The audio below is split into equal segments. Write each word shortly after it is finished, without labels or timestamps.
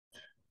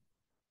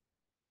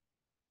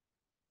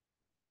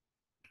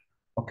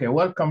Okay,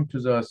 welcome to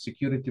the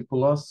Security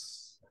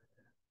Plus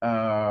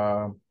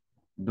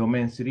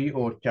Domain 3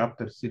 or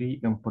Chapter 3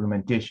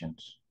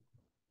 implementations.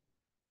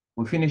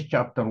 We finished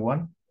Chapter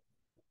 1,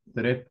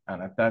 Threat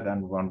and Attack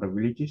and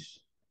Vulnerabilities,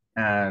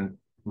 and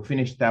we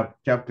finished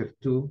Chapter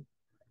 2,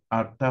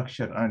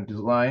 Architecture and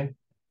Design.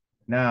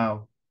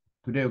 Now,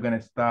 today we're going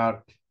to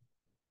start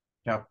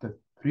Chapter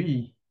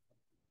 3,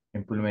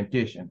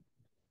 Implementation.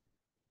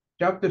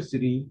 Chapter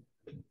 3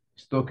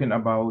 is talking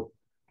about,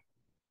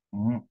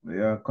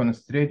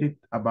 concentrated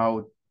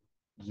about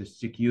the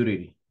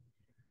security.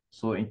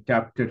 So in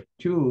chapter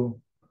 2,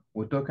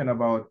 we're talking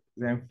about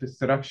the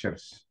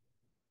infrastructures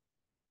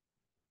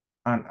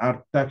and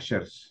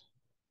architectures.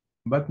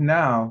 But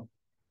now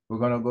we're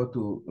going to go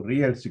to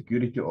real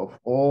security of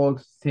all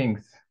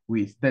things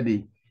we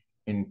study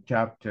in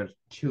chapter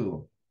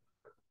 2.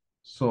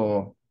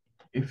 So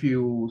if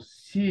you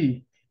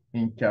see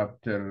in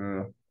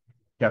chapter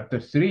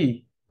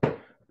 3,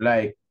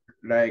 like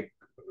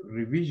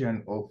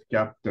revision of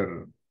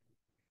chapter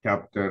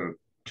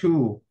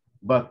 2,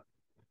 but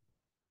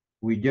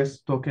we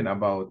just talking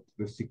about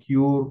the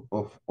secure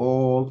of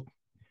all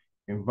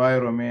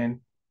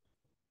environment,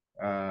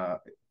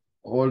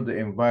 all the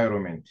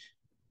environment.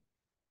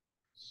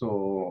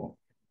 So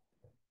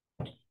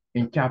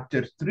in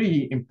chapter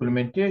 3,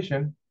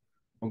 implementation,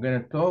 we're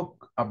going to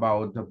talk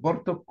about the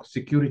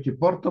security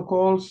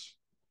protocols,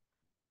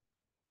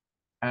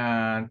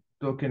 and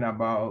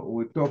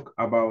we talk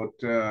about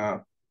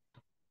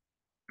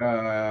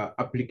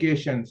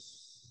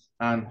applications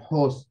and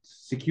host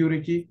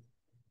security.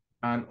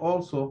 And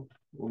also,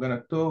 we're going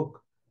to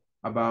talk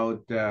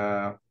about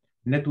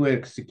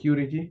network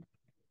security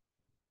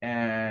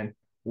and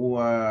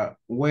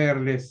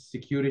wireless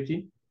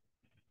security,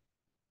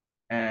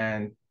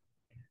 and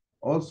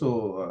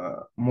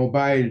also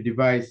mobile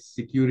device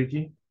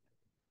security,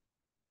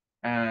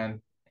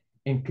 and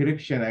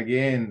encryptions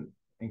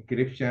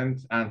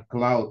and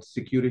cloud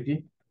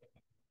security.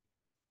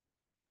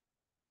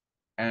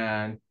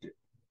 And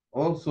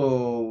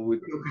also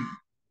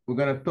we're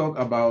going to talk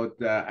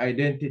about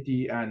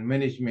identity and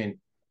management.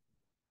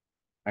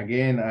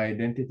 Again,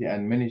 identity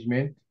and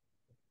management.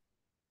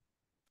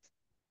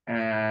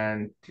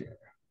 And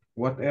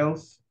what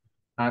else?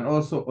 And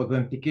also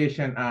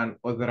authentication and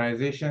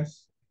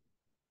authorizations,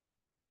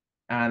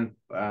 and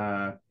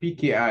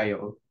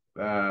PKI,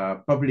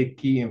 public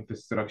key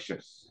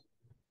infrastructures.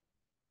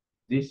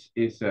 This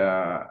is,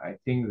 I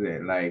think,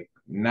 like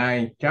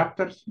 9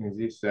 chapters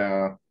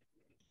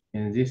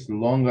in this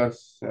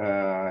longest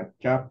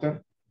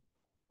chapter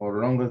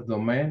or longest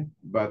domain,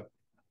 but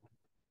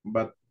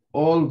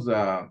all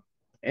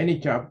any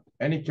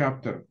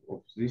chapter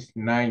of this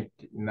nine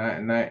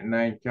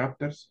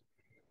chapters.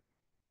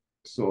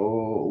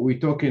 So we're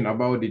talking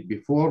about it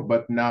before,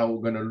 but now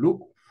we're gonna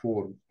look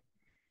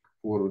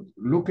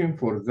looking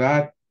for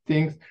that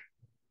things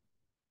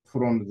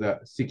from the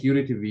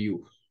security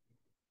view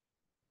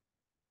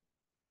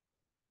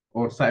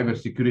or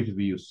cybersecurity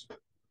views.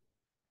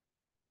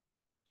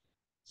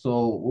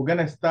 So we're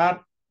gonna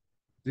start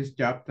this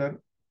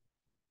chapter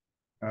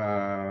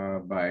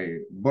by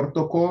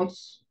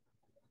protocols,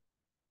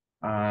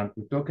 and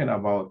we're talking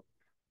about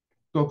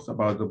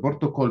the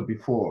protocol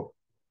before.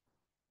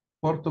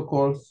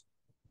 Protocols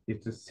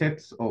is a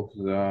set of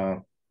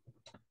the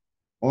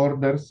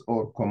orders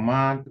or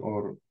command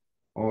or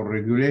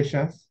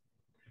regulations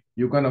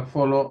you're gonna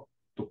follow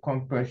to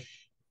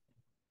accomplish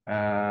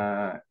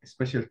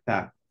special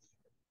tasks.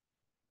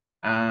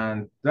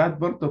 And that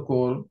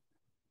protocol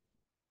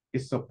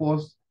is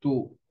supposed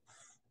to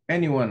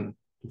anyone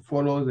to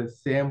follow the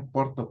same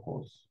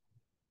protocols.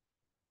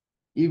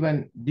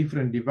 Even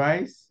different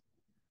device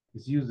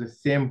is use the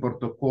same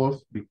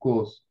protocols,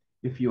 because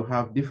if you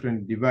have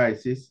different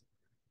devices,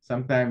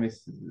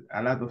 sometimes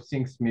a lot of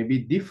things may be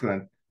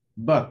different,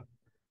 but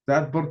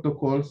that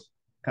protocols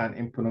can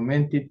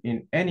implement it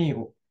in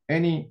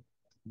any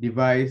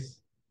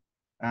device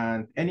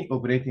and any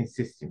operating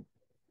system.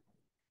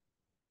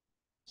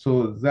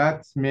 So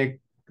that make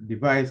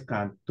device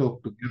can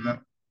talk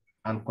together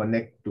and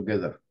connect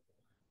together.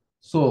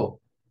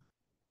 So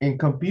in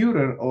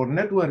computer or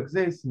network,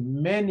 there's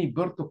many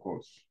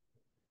protocols,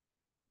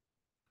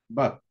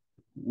 but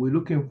we're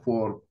looking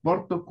for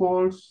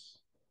protocols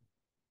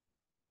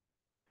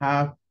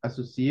have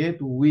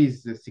associated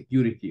with the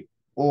security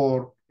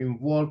or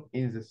involved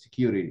in the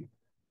security.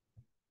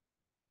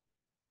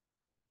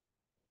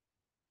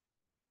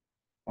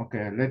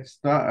 Okay, let's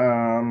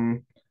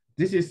start.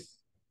 This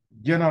is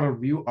general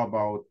view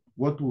about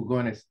what we're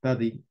going to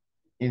study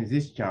in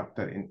this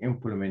chapter in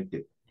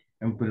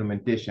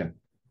implementation,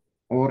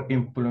 or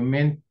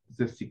implement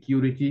the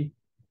security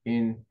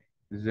in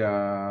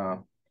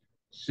the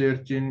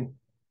certain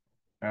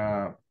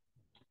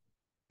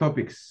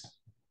topics.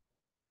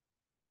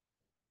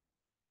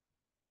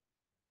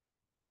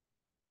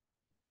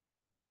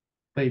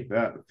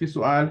 طيب في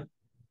سؤال.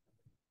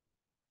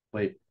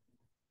 طيب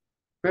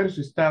first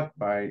we start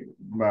by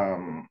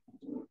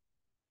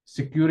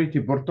security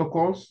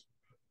protocols.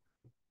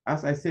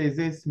 As I say,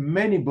 there's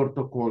many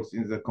protocols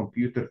in the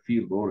computer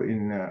field or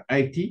in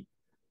IT,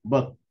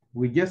 but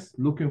we're just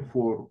looking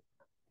for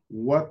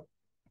what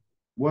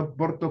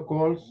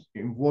protocols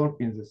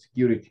involved in the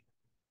security.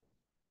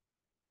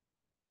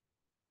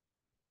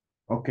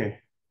 Okay,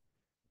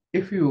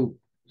 if you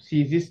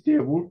see this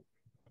table,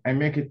 I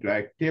make it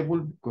like table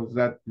because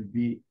that will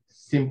be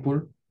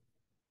simple.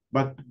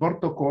 But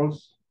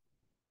protocols,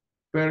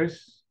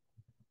 first,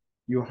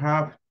 you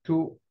have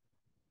to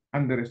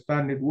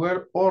understand it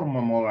well or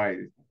memorize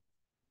it,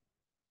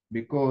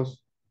 because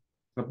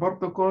the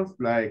protocols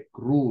like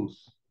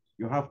rules.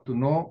 You have to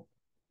know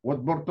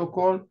what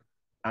protocol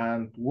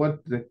and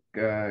what the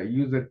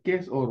user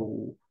case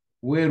or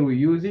where we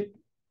use it.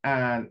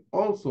 And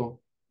also,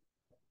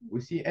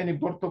 we see any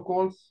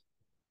protocols,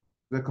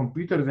 the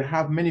computer, they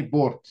have many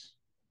ports,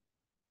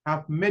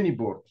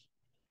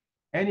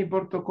 Any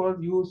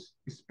protocol use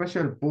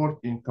special port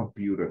in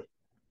computer.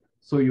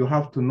 So you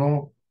have to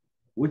know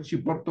which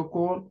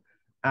protocol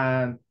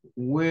and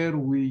where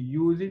we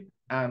use it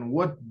and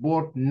what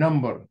port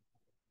number.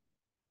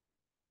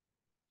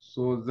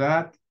 So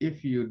that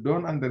if you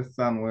don't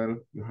understand well,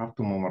 you have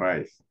to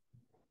memorize.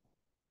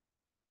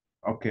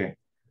 Okay.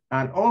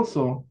 And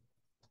also,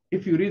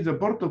 if you read the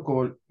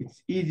protocol,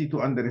 it's easy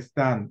to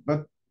understand.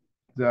 But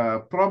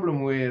the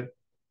problem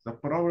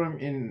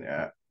in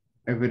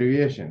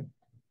abbreviation,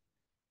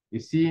 you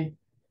see,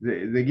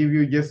 they give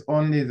you just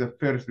only the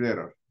first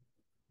letter.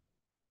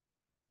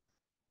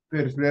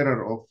 First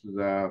letter of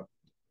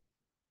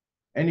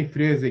any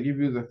phrase, they give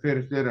you the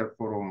first letter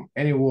from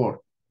any word.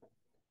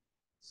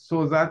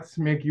 So that's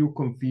make you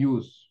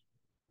confused.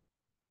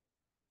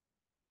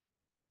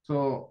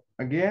 So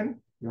again,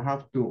 you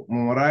have to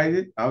memorize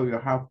it or you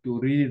have to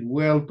read it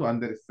well to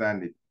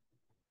understand it.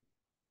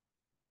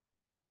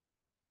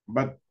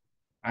 But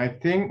I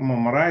think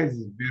memorize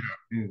is better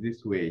in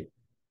this way.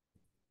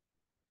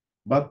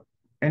 But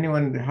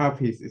anyone have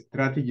his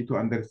strategy to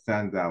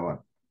understand that one.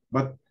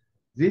 But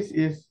this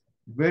is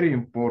very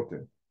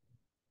important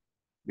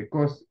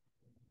because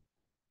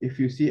if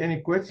you see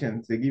any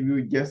questions, they give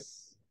you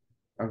just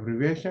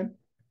abbreviation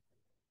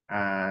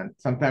and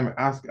sometimes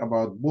ask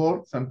about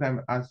board,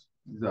 sometimes ask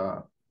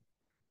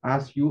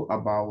you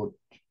about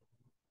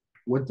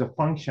what the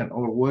function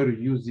or where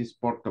you use these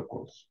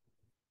protocols.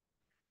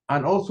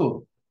 And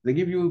also they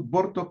give you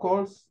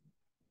protocols,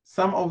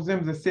 some of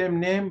them the same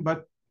name,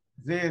 but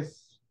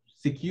there's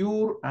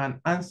secure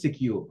and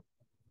unsecure.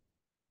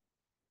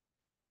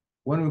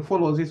 When we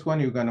follow this one,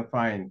 you're gonna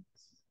find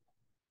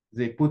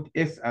they put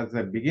S at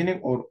the beginning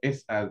or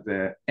S at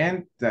the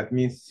end. That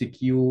means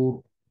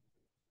secure.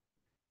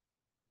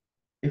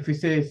 If we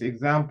say, for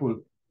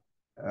example,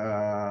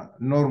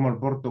 normal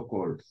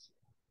protocols,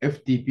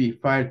 FTP,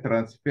 file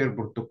transfer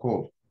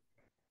protocol,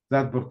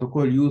 that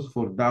protocol used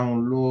for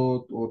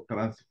download or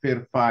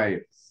transfer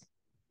files.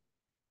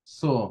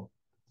 So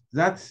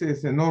that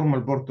is a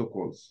normal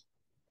protocols.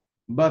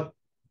 But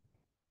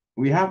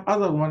we have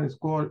other one is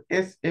called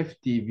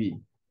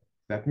SFTP.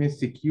 That means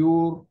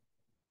secure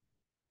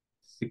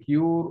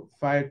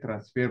file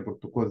transfer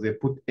protocol. They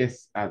put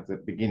S at the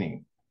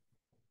beginning.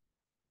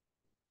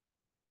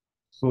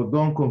 So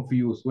don't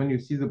confuse. When you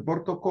see the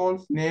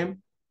protocol's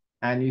name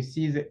and you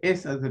see the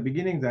S at the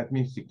beginning, that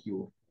means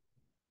secure.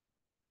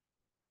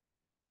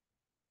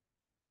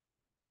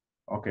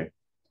 Okay.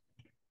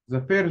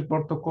 The first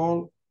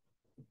protocol,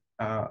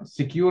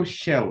 secure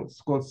shell.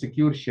 It's called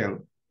secure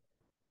shell.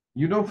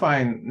 You don't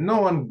find,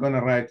 no one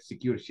gonna write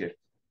secure shell.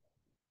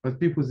 But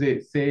people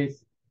say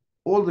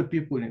all the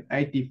people in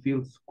IT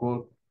fields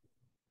call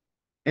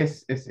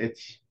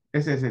SSH.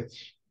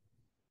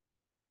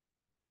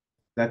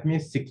 That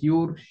means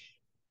secure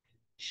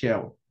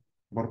shell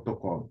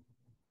protocol.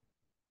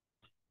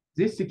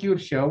 This secure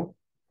shell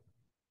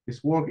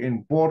is work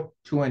in port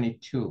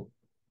 22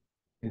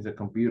 in the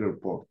computer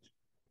port.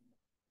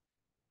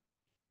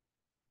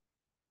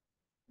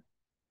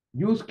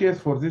 Use case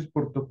for this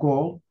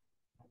protocol,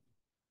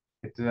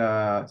 it's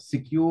a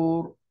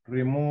secure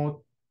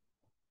remote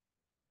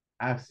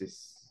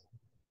access.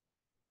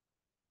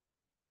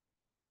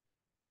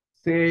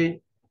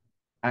 Say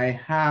I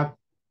have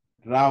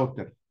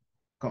router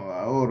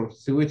or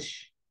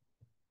switch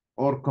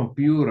or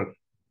computer.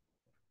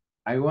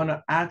 I want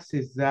to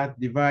access that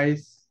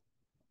device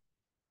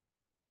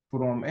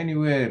from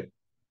anywhere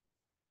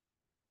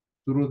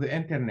through the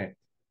internet.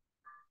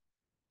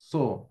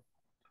 So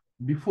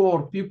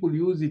before people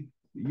use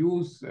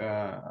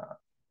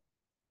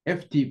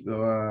FTP,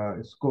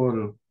 it's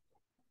called,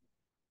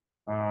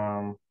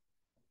 I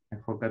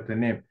forgot the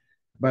name,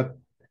 but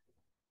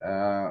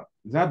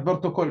that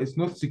protocol is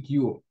not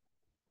secure.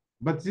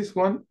 But this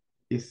one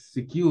is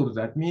secure.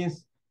 That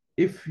means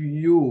if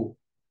you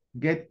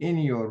get in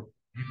your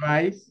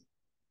device,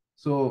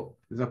 so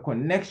the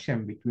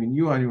connection between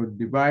you and your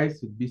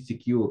device would be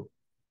secure.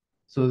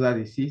 So that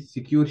you see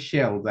secure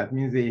shell, that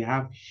means they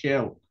have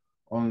shell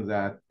on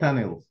the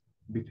tunnels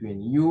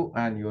between you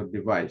and your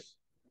device.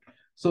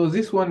 So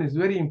this one is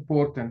very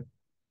important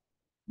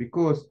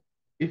because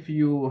if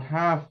you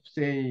have,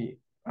 say,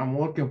 I'm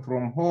working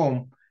from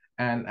home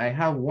and I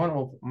have one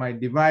of my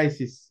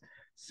devices,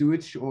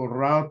 switch or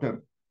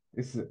router,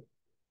 is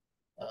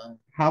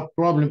have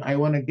problem. I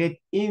want to get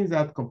in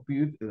that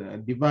computer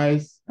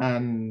device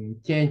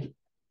and change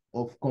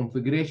of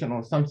configuration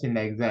or something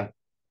like that.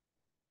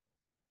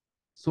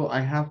 So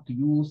I have to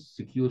use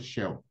secure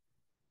shell.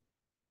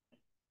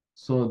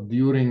 So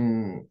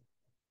during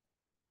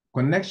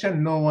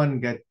connection, no one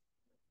get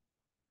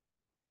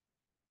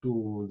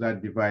to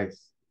that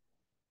device.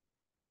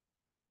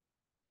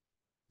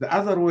 The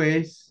other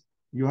ways,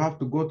 you have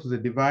to go to the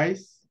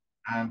device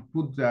and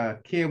put the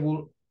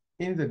cable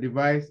in the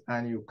device,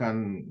 and you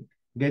can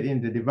get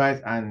in the device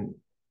and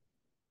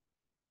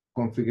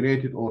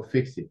configure it or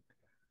fix it.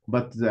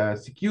 But the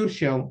secure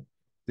shell,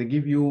 they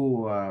give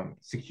you a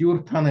secure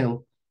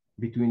tunnel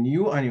between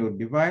you and your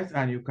device,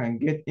 and you can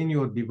get in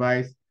your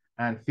device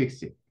and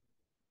fix it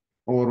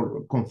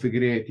or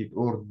configure it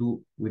or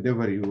do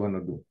whatever you want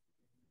to do.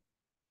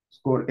 It's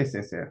called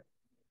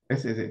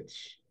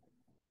SSH.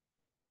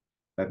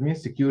 That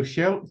means secure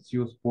shell. It's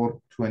used port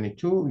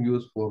 22,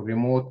 used for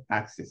remote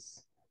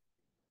access.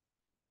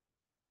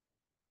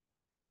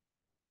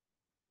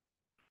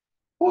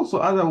 Also,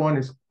 other one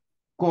is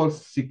called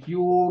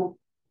secure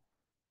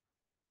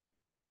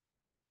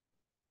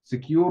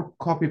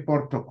copy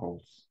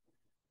protocols,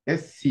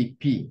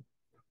 SCP.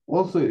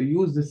 Also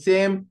use the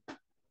same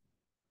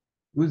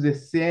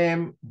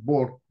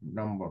port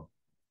number.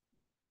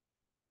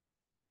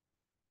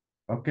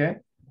 Okay,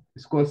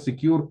 it's called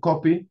secure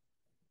copy.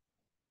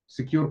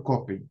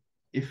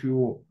 If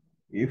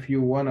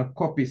you want to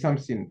copy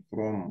something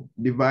from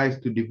device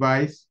to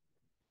device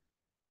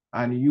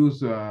and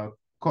use a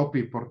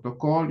copy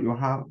protocol, you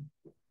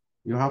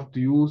have to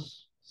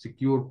use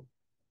secure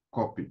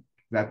copy.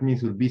 That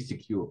means it will be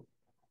secure.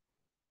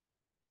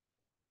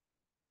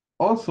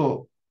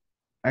 Also,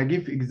 I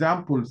give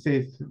example,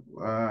 says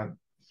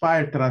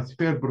file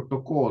transfer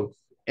protocols,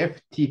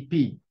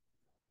 FTP.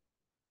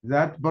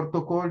 That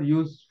protocol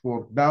used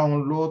for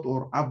download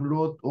or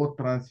upload or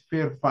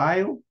transfer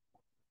file.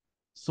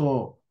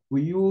 So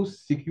we use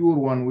secure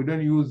one. We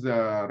don't use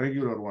a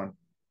regular one.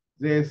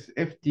 There's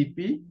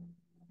FTP,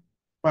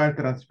 file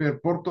transfer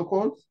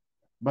protocols,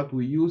 but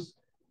we use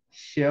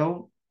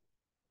shell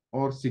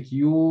or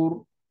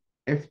secure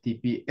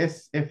FTP,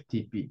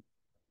 SFTP.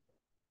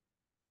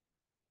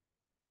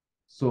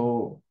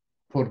 So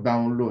for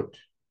download.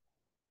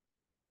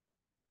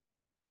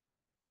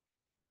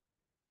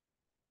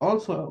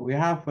 Also, we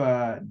have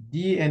a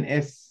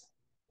DNS,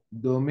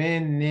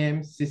 domain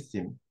name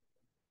system.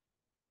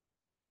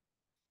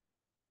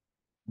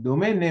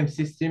 Domain name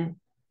system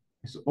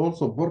is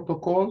also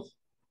protocols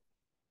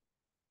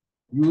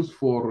used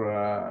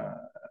for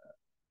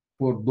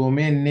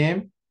domain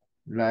name,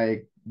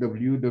 like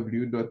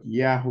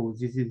www.yahoo.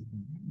 This is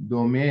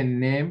domain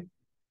name.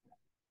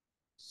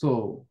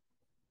 So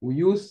we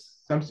use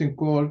something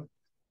called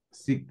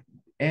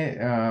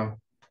DNSSEC.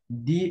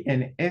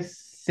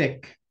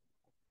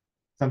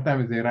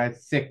 Sometimes they write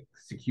sec,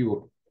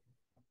 secure.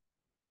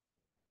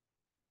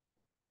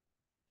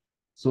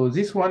 So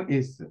this one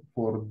is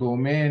for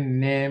domain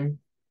name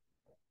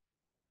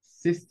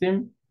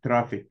system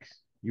traffic,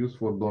 used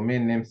for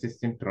domain name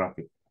system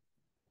traffic.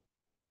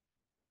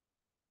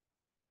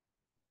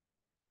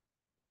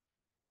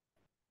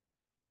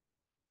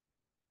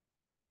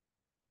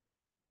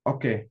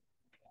 Okay.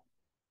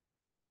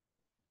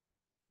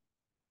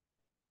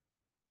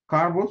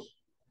 Carbos.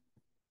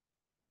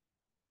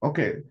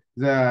 Okay.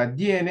 The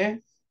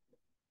DNS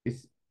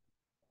is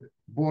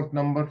port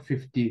number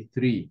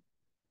 53.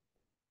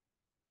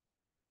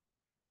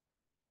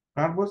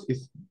 Carbos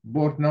is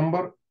port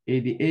number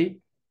 88,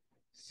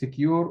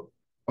 secure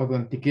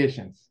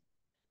authentications.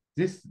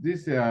 This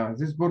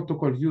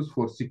protocol is used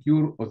for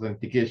secure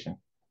authentication.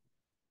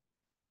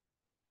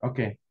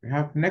 Okay, we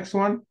have next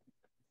one.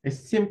 A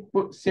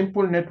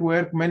simple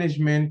network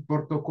management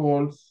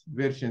protocols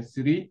version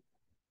 3.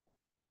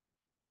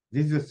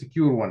 This is a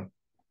secure one.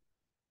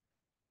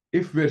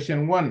 If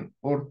version 1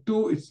 or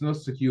 2 is not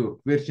secure,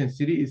 version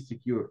 3 is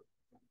secure.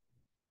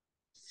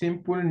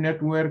 Simple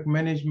network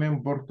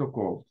management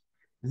protocols.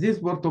 This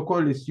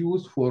protocol is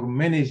used for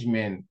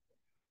management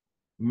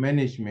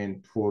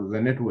for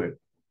the network.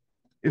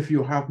 If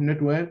you have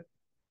network,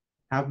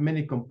 have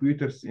many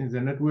computers in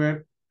the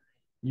network,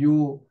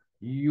 you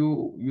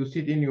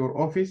sit in your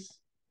office,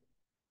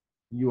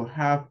 you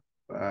have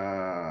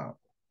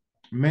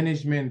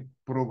management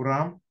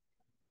program.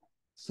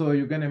 So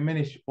you're gonna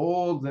manage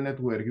all the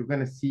network. You're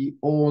gonna see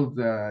all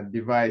the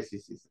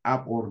devices, is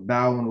up or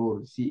down,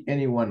 or see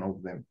any one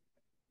of them.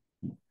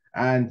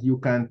 And you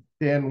can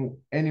tell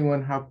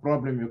anyone have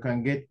problem, you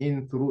can get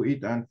in through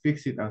it and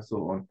fix it and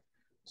so on.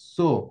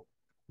 So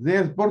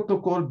there's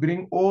protocol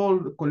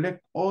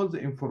collect all the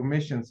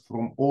informations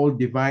from all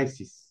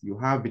devices. You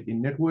have it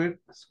in network,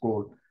 it's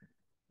called,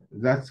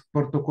 that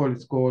protocol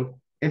is called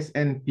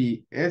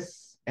SNMP.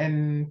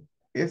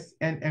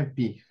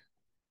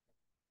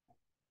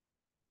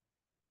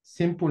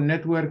 Simple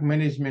network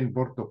management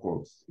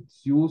protocols.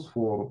 It's used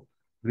for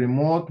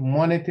remote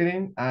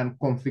monitoring and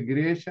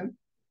configuration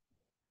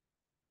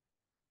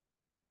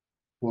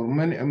for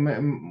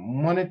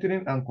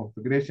monitoring and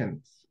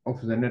configurations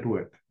of the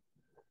network.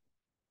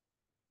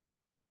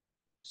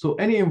 So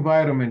any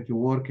environment you're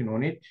working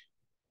on it,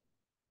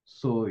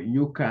 so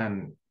you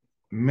can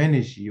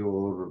manage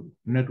your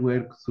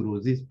network through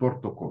these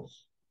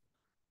protocols.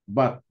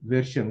 But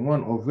version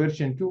 1 or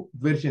version 2,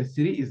 version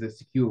 3 is the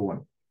secure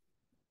one.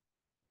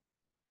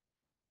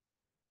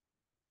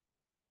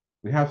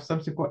 We have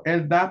something called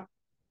LDAP,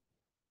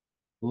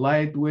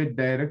 Lightweight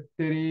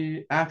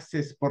Directory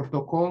Access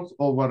Protocols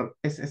over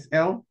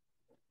SSL.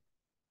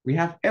 We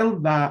have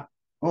LDAP,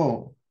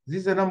 oh, this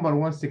is the number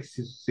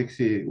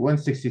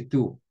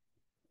 162,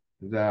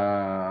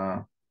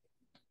 the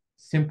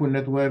Simple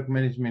Network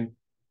Management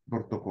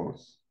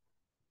Protocols.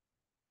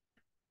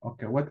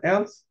 Okay, what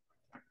else?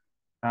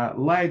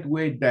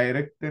 Lightweight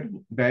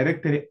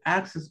Directory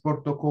Access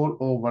Protocol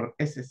over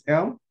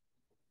SSL.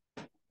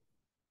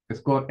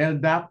 It's called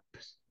LDAP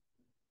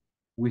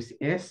with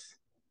S.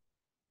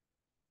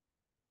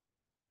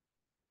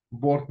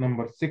 Port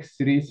number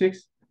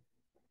 636.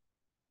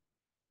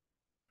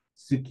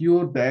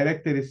 Secure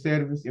Directory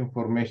Service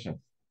Information.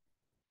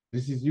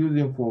 This is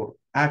using for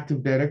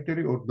Active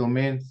Directory or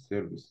domain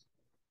service.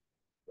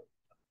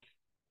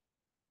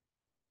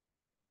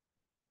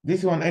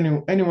 This one,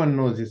 anyone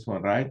knows this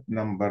one, right?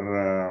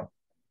 Number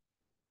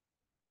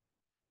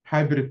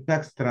hybrid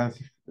text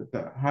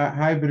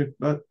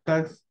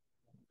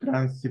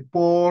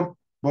transport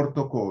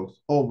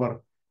protocols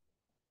over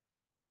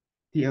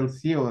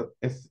TLC or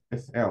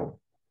SSL.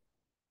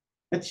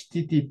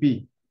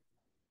 HTTP.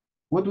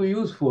 What do we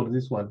use for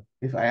this one?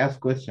 If I ask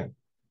question.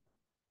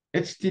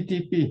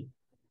 HTTP.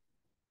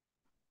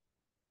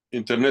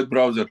 Internet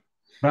browser.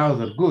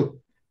 Browser, good.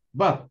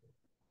 But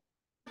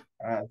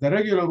the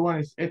regular one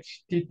is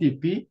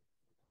HTTP,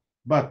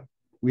 but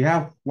we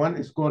have one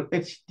is called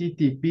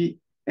HTTPS.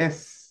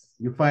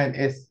 You find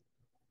S.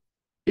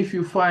 If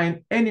you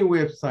find any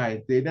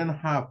website, they don't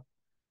have,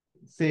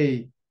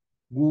 say,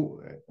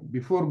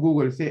 before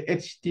Google, say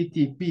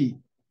HTTP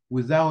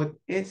without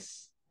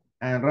S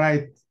and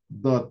write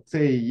dot,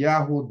 say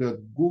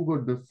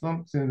yahoo.google dot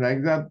something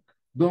like that.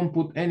 Don't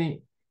put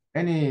any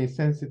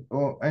sensitive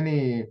or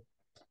any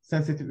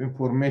sensitive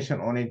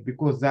information on it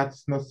because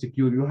that's not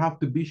secure. You have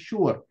to be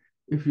sure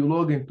if you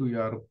log into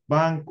your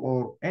bank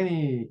or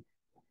anything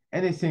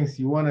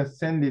you want to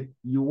send it,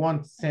 you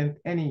want to send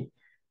any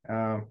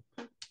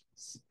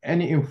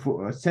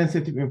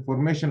sensitive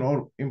information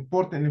or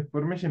important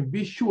information,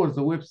 be sure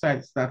the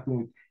website starting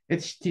with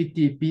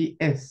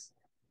HTTPS.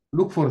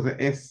 Look for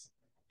the S.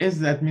 S,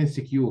 that means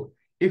secure.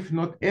 If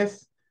not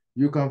S,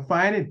 you can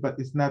find it, but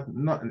it's not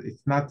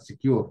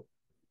secure.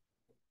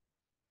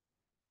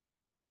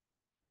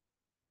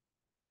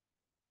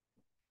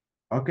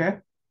 Okay.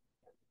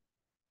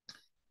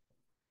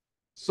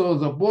 So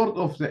the port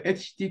of the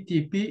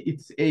HTTP,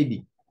 it's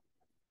 80.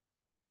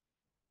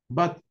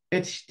 But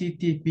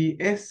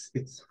HTTPS,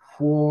 it's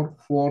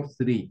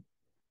 443.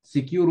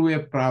 Secure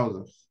web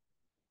browsers.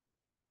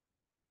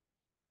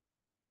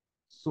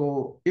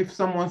 So if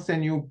someone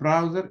send you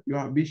browser, you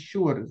have to be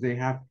sure they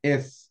have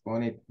S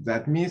on it.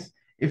 That means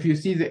if you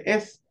see the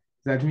S,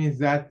 that means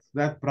that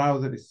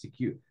browser is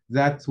secure.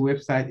 That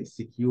website is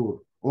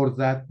secure, or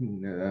that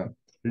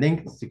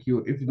link is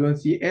secure. If you don't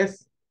see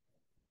S,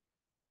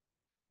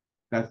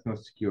 that's not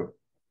secure.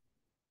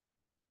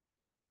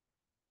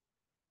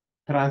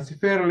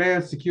 Transfer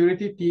layer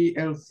security,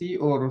 TLC,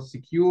 or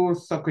secure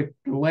socket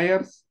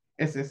layers,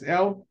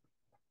 SSL,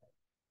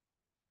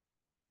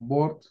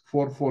 port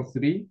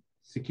 443,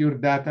 secure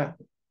data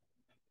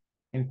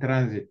in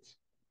transit.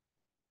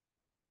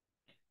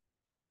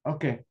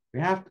 Okay, we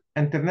have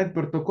internet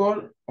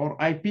protocol or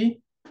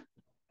IP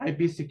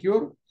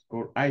secure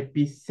or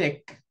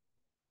IPsec.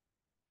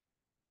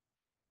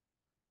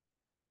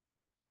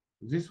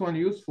 This one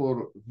used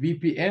for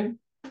VPN.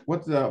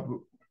 What's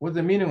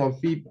the meaning of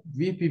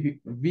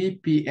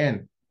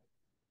VPN?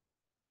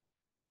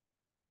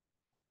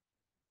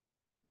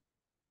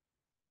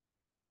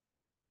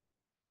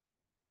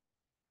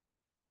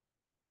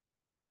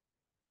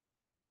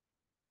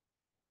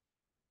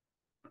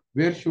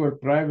 Virtual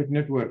private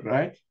network,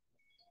 right?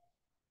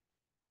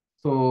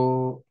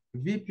 So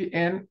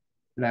VPN,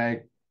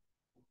 like,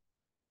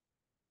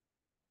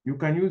 you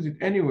can use it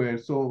anywhere.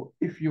 So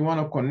if you want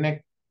to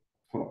connect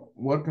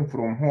working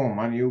from home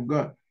and you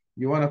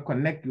want to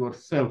connect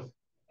yourself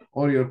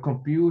or your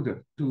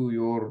computer to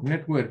your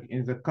network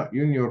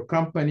in your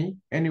company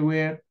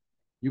anywhere,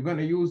 you're going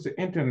to use the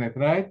internet,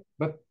 right?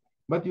 But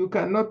you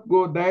cannot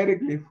go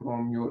directly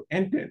from your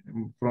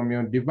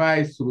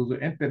device through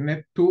the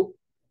internet to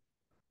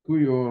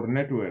your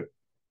network.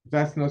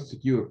 That's not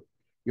secure.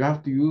 You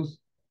have to use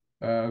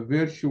a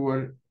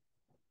virtual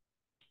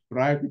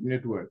private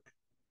network,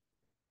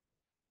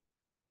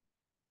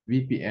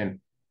 VPN.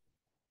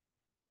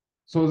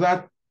 So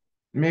that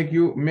make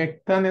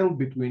tunnel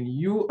between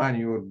you and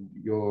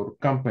your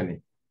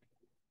company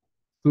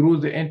through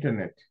the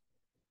internet.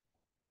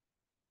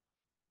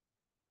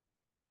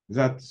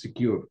 That's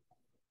secure.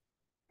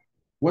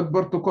 What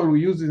protocol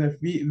we use in a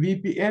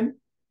VPN?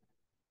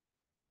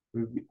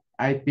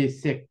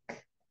 IPsec.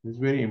 It's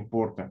very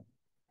important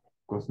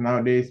because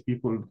nowadays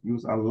people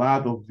use a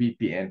lot of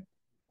VPN.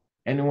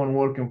 Anyone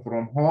working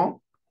from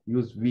home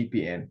use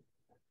VPN.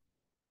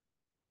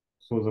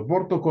 So the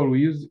protocol we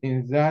use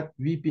in that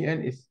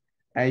VPN is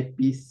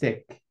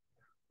IPsec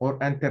or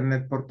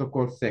Internet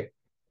Protocol Sec.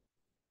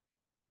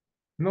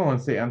 No one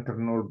say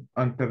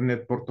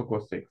Internet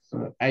Protocol Sec.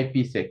 So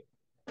IPsec,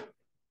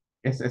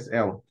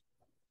 SSL,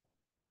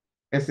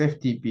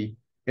 SFTP,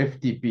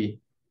 FTP,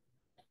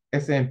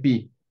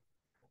 SMP,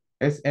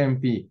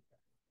 SMP,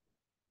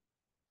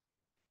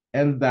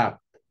 LDAP,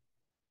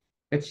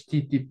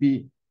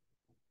 HTTP.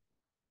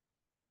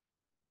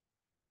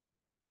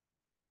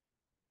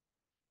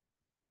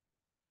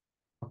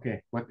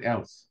 Okay, what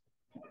else?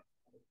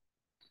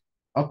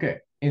 Okay,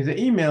 in the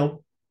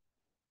email,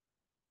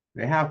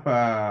 they have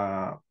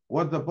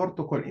what the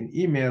protocol in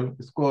email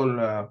is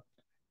called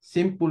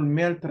Simple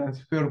Mail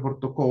Transfer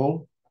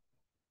Protocol,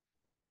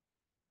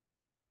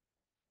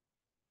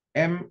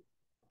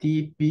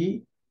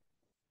 MTP.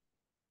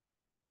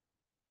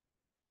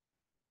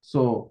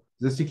 So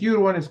the secure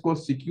one is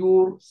called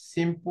Secure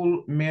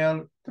Simple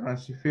Mail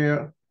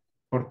Transfer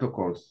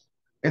Protocols,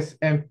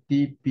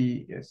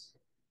 SMTPS,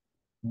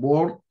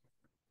 board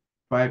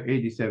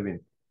 587.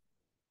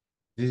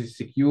 This is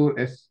secure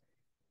as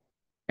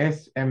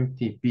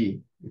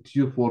SMTP. It's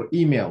used for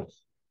emails.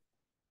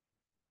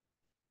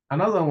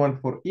 Another one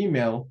for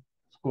email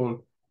is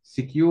called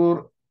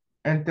Secure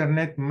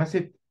Internet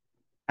Message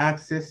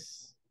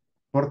Access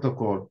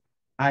Protocol,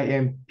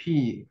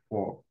 IMP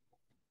for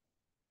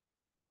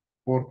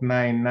port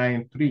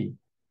 993.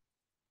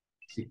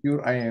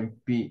 Secure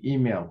IMP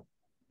email.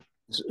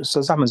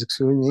 أستاذ أحمد,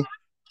 excuse me.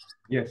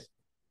 Yes.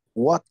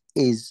 What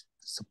is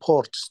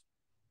support?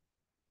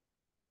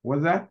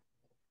 What's that?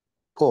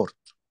 Port.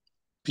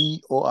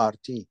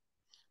 PORT.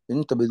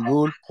 أنت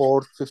بتقول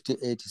port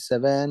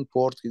 5087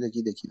 port كده.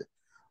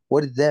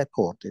 What is that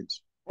port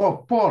is?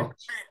 Oh, port.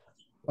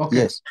 Okay.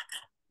 Yes.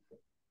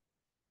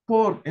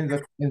 Port in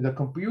the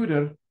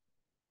computer,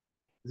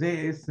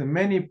 there is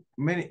many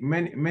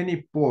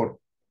port.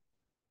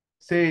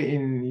 Say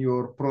in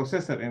your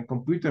processor in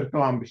computer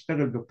طبعا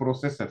بيشتغل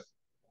ببروسيسور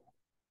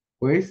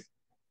كويس.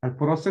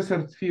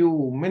 البروسيسور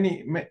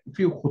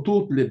فيه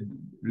خطوط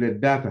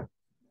للداتا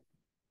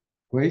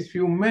كويس.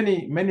 فيه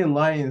many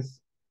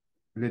lines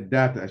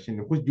للداتا عشان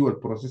يخش جوا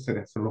البروسيسور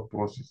يحصل له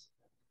بروسيس.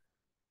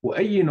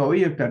 واي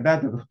نوعيه بتاع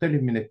داتا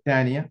تختلف من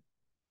الثانيه.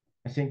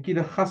 عشان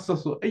كده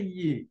خصصوا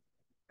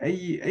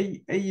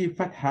اي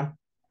فتحه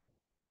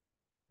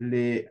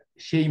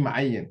لشيء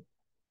معين.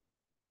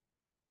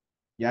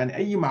 يعني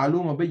اي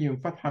معلومه بيجي من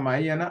فتحه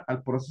معينه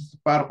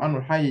البروسيسور بعرف انه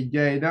الحاجه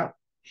الجايه ده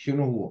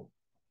شنو هو.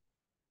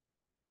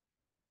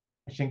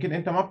 عشان كده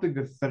انت ما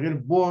بتقدر تستغل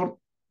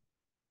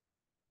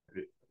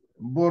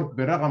بورد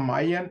برقم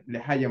معين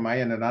لحاجه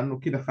معينه لانه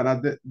كده خلاص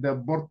ده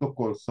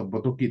بروتوكول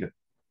ظبطوه كده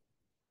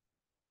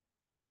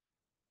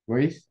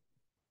كويس.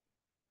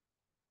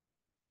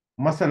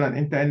 مثلا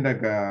انت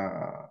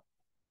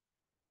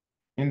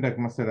عندك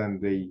مثلا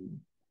زي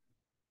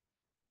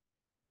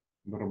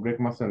ضرب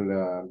لك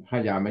مثلا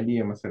حاجه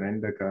عمليه.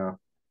 مثلا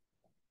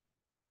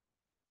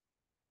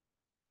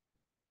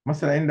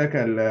مثلا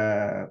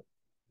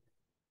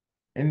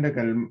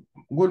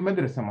قول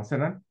مدرسه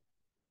مثلا.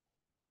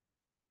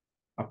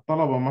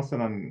 الطلبه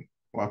مثلا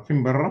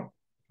واقفين برا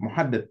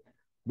محدد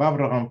باب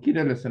رقم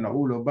كده لسنه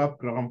اولى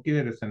وباب رقم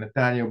كده لسنه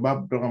ثانيه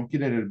وباب رقم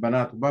كده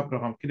للبنات وباب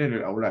رقم كده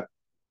للاولاد.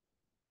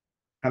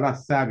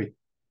 خلاص ثابت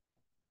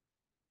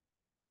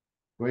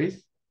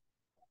كويس.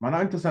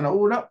 معناه انت سنه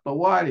اولى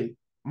طوالي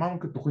ما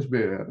ممكن تخش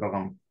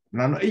بالرقم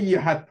لانه اي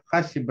حد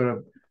خش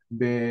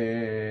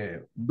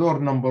بدور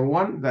نمبر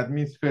 1 that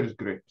means first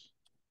grade.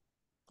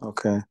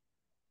 Okay.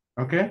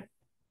 Okay.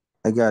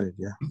 I got it.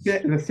 Yeah.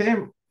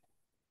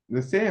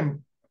 The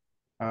same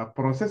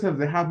processors,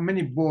 they have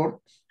many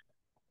boards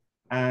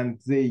and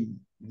they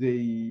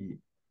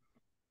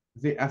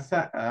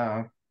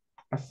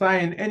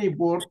assign any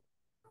board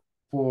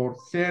for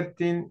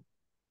certain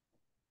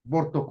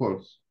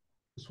protocols.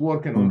 It's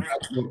working on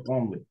that board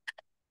only.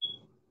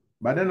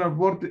 But then our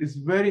board is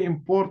very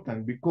important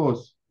because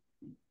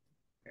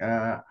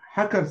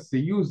hackers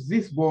use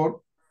this board.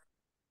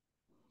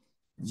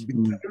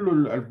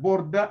 بيستغلوا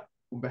البورد ده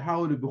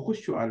وبيحاولوا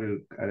بيخشوا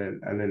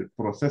على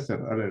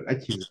البروسيسور على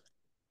الأجهزة.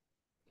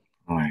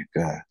 Oh my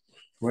God.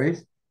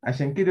 كويس.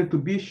 عشان كده to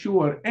be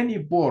sure any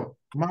board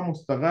ما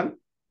مستغل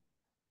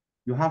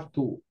you have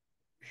to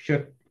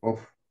shut off.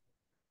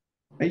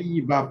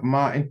 أي باب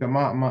ما أنت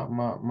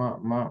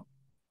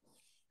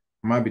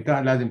ما بتاع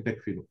لازم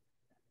تقفله.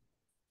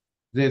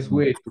 There's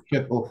way to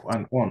shut off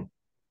and on.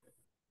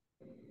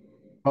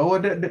 فهو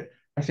ده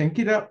عشان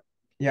كده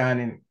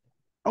يعني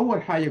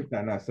أول حاجة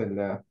بتاع ناس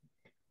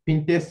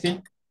البين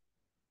تيستنج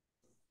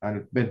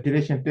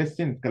الفنتيليشن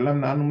تيستنج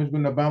تكلمنا عنه. مش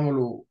قلنا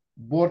بعملوا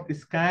بورد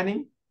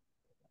سكاننج.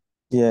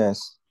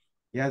 Yes.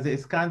 Yeah, they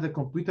scan the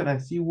computer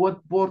and see what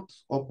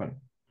ports open.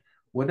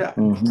 وده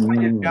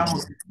الحاجة اللي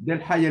ده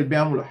الحاجة اللي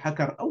بيعمله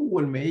حكر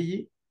أول ما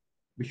يجي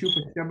بيشوف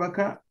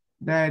الشبكة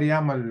داير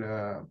يعمل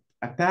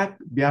اتاك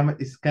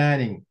بيعمل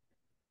سكاننج،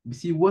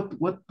 بيسي وات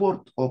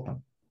بورت اوبن.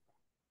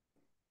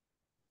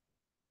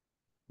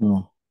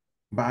 Mm.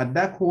 بعد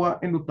ذاك هو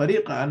عنده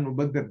طريقه انه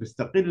بقدر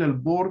بيستقل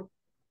البورد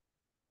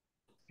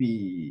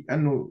في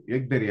انه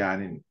يقدر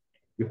يعني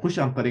يخش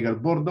عن طريق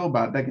البورد ده،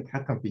 وبعد ذاك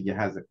يتحكم في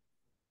جهازك.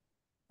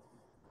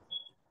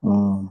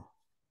 Mm.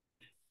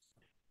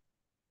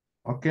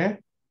 اوكي.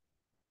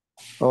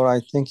 All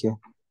right, thank you.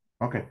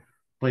 اوكي.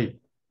 طيب.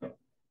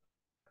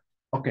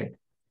 اوكي.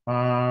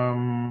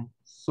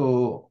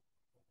 سو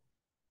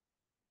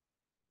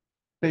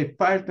طيب،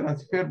 فايل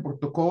ترانسفير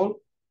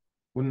بروتوكول.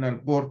 قلنا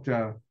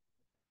البورت.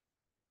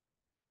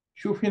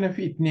 شوف هنا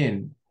في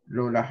اثنين،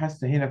 لو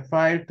لاحظت هنا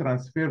فايل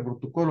ترانسفير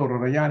بروتوكول، ولو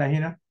رجعنا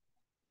هنا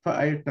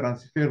فايل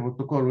ترانسفير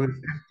بروتوكول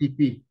اف تي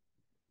بي.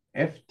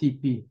 اف تي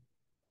بي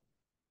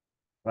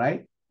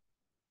رايت.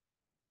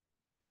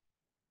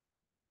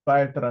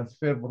 فايل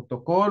ترانسفير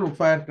بروتوكول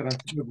وفايل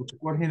ترانسفير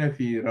بروتوكول هنا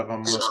في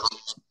رقم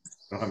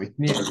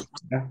اثنين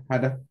ده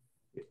هدف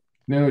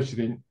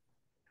 22.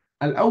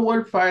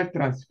 الاول فايل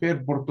ترانسفير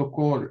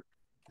بروتوكول،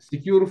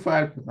 سكيور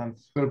فايل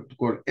ترانسفير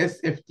بروتوكول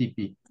اس اف تي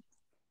بي.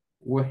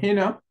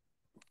 وهنا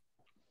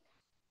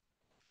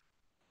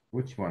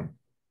which one؟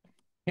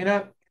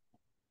 هنا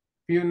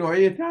في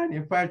نوعية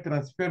ثانية فايل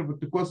ترانسفير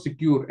بروتوكول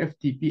سكيور اف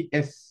تي بي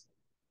اس.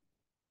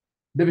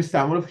 ده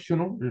بيستعملوه في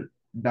شنو؟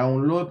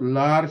 داونلود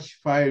لارج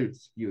فايل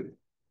سكيورتي.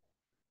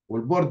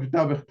 والبورد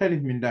بتاعه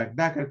بيختلف من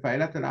ذاك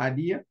الفايلات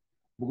العادية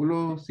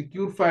بيقولوا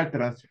سكيور فايل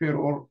ترانسفير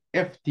اور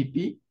اف تي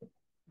بي.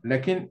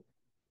 لكن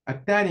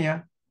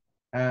الثانية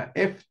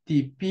اف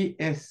تي بي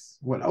اس،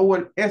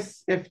 والاول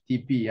اس اف تي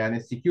بي، يعني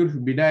السكيور في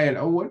البداية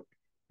الاول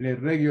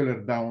للريجولار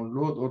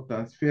داونلود or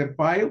transfer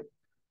file,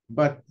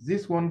 but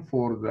this one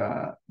for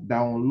the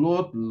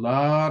download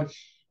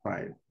large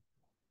file.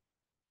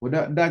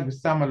 وده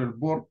بيستعمل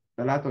البورت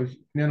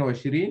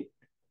 22،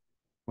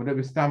 وده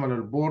بيستعمل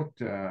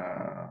البورت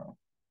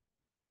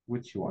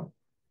which one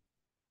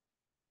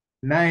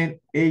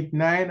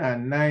 989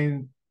 and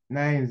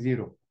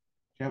 990.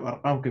 شايف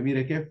ارقام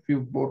كبيره كيف؟ في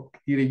بورت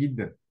كتيره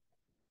جدا.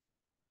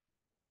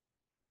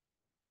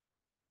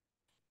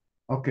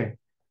 اوكي.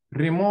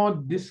 ريموت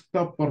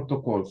ديسكتوب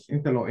بروتوكولز.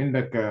 انت لو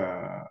عندك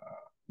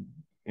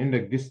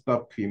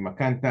ديسكتوب في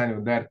مكان تاني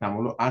وداير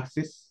تعمله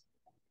اكسس،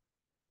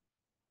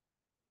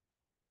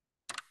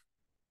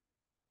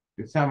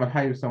 بتستعمل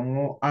حاجه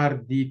يسموه ار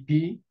دي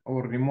بي او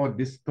ريموت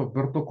ديسكتوب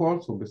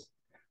بروتوكولز.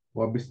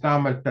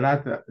 وبيستعمل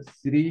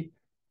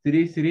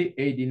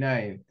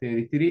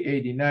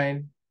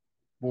 3389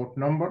 بورت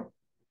نمبر.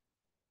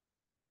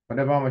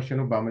 فده بعمل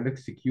شنو؟ بعمل لك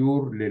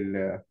سكيور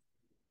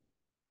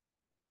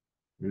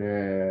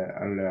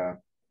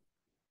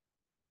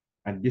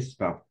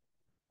للديسكتوب.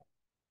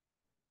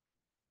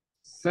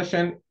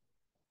 سيشن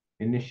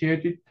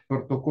initiated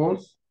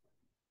protocols.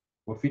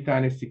 وفي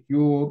تاني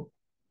secure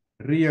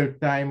real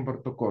time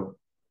protocol.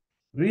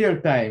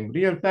 real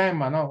time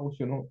معناه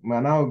شنو؟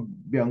 معناه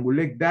بينقل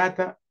لك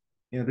داتا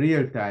in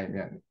real time،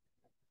 يعني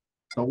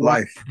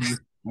طوال. Life.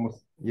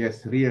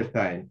 yes real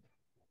time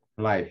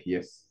live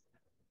yes.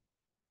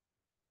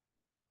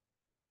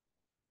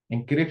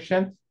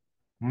 encryption,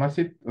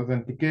 massive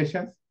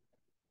authentication,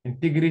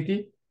 integrity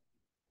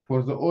for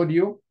the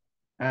audio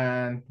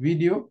and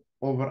video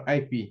over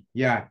IP.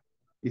 Yeah,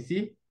 you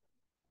see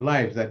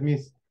live that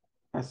means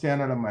هسي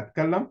انا لما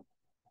اتكلم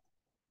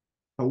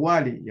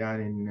طوالي،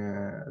 يعني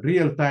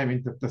ريال تايم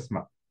انت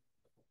بتسمع،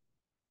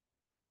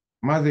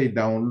 ما زي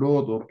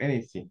داونلود اور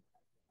اني ثينج.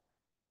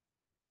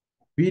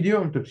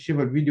 فيديو انت بتشوف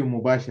الفيديو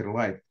مباشر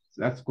لايف.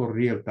 that's called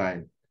real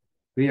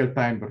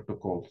time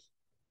protocols.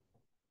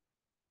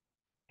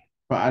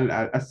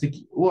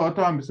 هو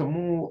طبعا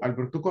بيسموه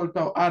البروتوكول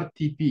بتاعه ار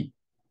تي بي.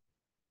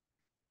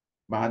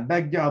 بعد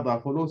ذاك جاء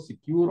اضافوا له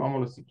سكيور،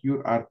 عملوا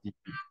سكيور ار تي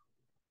بي.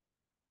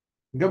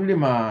 قبل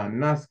ما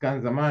الناس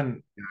كان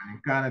زمان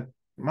يعني كانت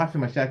ما في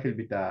مشاكل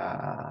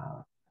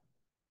بتاع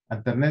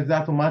الانترنت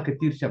ذاته، ما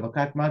كتير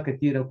شبكات، ما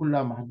كتيرة،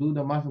 كلها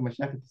محدودة، ما في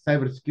مشاكل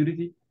السايبر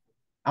سكيورتي.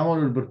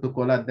 عملوا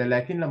البروتوكولات ده،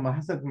 لكن لما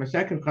حصلت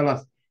مشاكل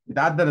خلاص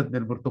اتعدلت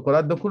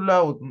البروتوكولات ده كلها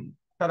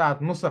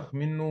وطلعت نسخ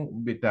منه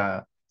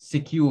بتاع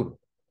سكيور.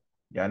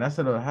 يعني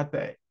مثلا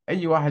حتى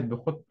اي واحد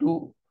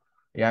بيحطه،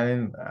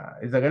 يعني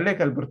اذا قال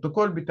لك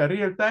البروتوكول بتاع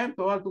ريال تايم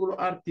طوال تقول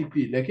له ار تي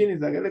بي، لكن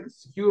اذا قال لك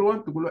السكيور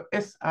 1 تقول له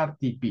اس ار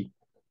تي بي.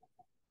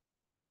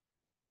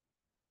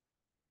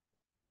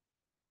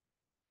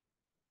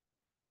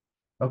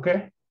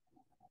 اوكي.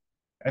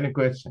 any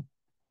question؟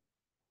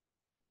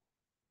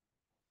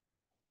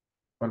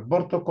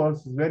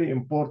 البروتوكولز is very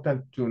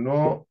important to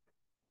know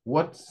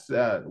what's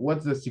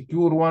the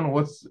secure one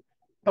what's.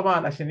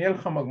 طبعا عشان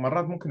يلخمك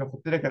مرات ممكن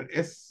يحط لك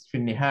الاس في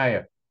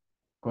النهايه،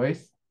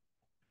 كويس،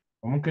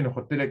 وممكن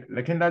يحط لك،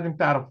 لكن لازم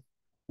تعرف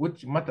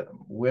متى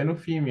وينه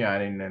فيهم.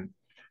 يعني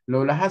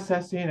لو لاحظت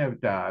هسه هنا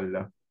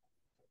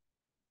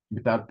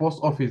بتاع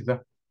البوست اوفيس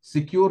ده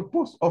سكيور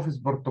بوست اوفيس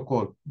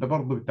بروتوكول، ده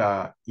برضه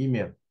بتاع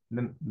ايميل.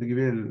 ده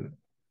قبل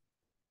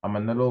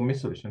عملنا له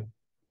ميسوليشن.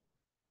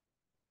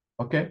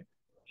 اوكي.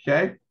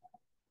 شايف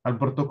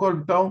البروتوكول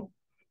بتاعه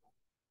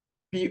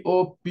بي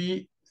او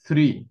بي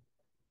 3.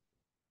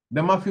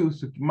 ده ما فيه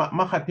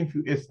ما خاتين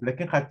فيه اس،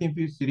 لكن خاتين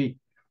فيه 3.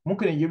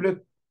 ممكن يجيب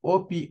لك او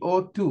بي او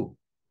 2.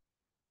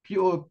 بي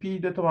او بي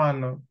ده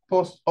طبعا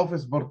بوست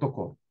اوفيس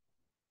بروتوكول.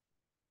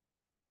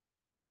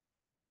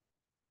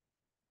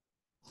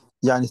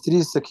 يعني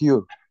 3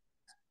 secure.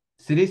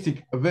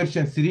 3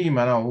 فيرجن 3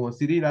 معناه هو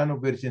 3 لانه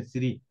فيرجن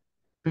 3.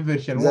 في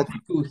فيرجن ذات 1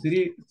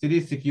 2 3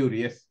 سكيور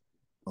يس.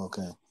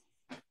 اوكي.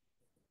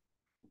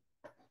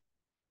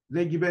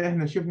 زي جبال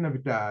احنا شفنا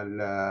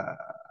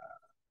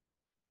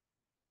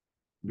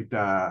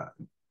بتاع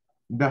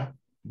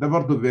ده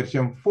برضه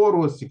فيرجن 4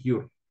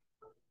 والسكيور.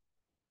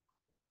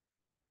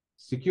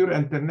 سكيور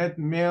انترنت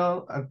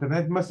ميل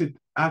انترنت مسج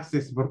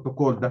اكسس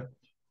بروتوكول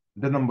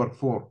ده نمبر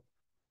 4.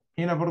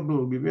 هنا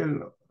برضه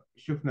جبال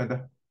شفنا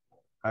ده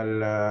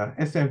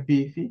الاس ام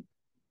بي في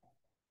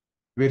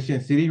فيرجن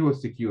 3 هو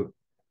السكيور.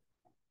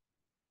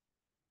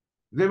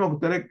 زي ما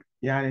قلت لك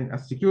يعني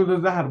السكيور ده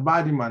ظهر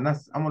بعد ما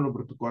الناس عملوا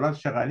بروتوكولات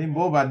شغالين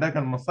به، بعد ذاك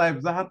المصايب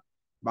ظهر،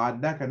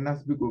 بعد ذاك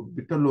الناس بيقوا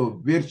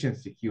بيطلعوا فيرجن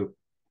سكيور.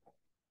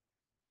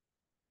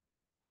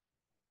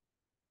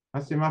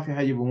 هسه ما في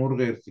حاجه بأمور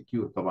غير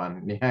سكيور طبعا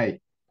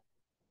نهائي.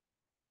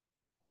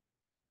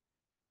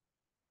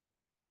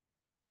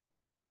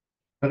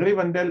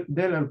 تقريبا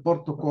ديل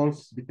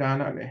البروتوكولز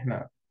بتاعنا اللي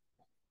احنا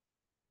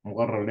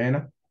مقرر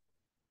لنا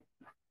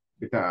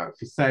بتاع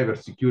في السايبر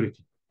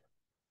سيكيورتي.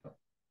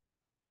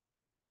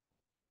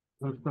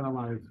 السلام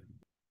عليكم.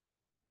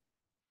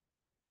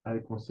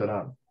 عليكم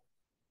السلام.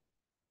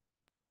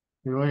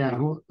 ايوه يعني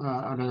هو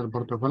انا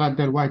البروتوكولات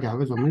دي الواحد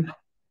يحفظهم من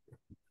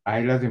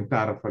هاي لازم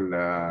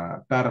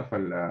تعرف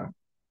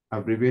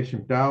الابريفيشن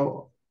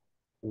بتاعه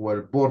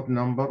والبورت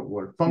نمبر يوز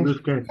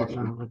والفانكشن. كيسز.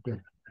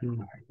 اوكي.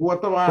 هو هو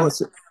طبعا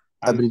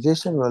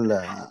abbreviation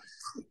ولا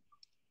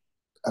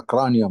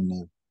acronym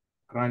name؟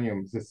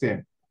 الكرانيوم ذا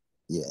سيم.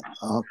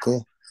 yeah.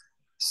 اوكي.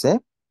 same.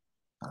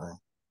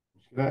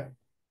 لا،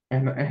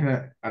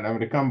 احنا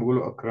الامريكان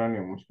بيقولوا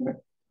اكرانيوم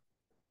مشكله،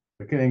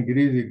 لكن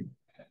انجليزي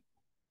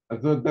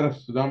الزول درس في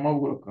السودان ما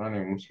بيقول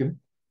اكرانيوم مشكله.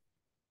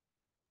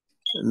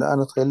 لا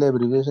انا اتخيل لي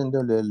abbreviation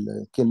ده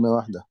لكلمة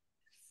واحدة.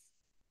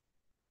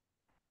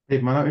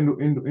 طيب معناه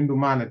عنده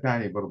معنى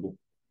تاني برضه،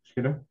 مش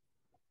كده؟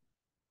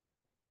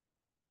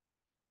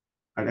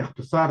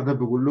 الاختصار ده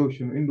بيقول له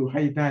شنو، عنده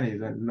حاجه تاني،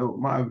 اذا لو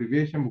ما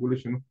ابريفيشن بيقول له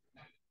شنو.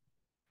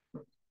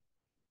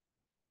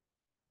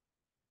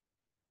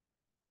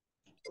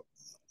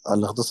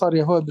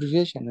 الاختصار هو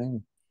abbreviation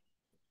يعني.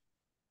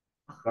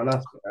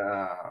 خلاص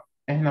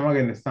احنا ما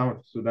قاعدين نستعمل في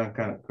السودان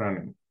كان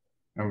اكرانيوم،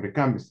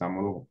 الامريكان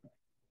بيستعملوه.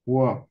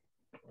 هو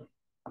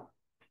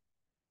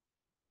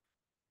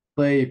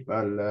طيب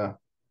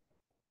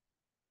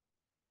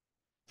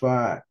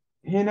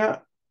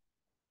فهنا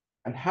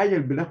الحاجه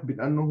اللي بيلخبط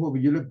انه هو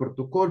بيجي لك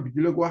بروتوكول،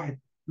 بيجي لك واحد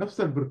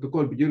نفس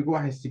البروتوكول، بيجي لك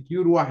واحد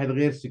سكيور وواحد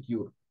غير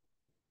سكيور.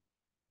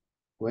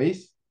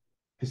 كويس.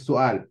 في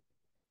السؤال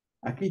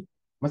اكيد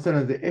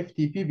مثلا زي اف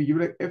تي بي بيجيب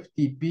لك اف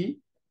تي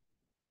بي،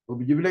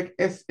 وبيجيب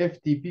لك اس اف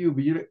تي بي،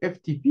 وبيجيب لك اف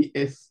تي بي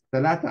اس،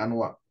 3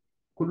 انواع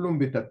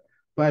كلهم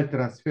فايل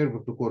ترانسفير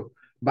بروتوكول.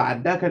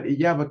 بعد ذاك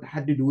الاجابه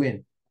تحدد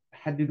وين،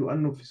 تحددوا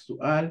انه في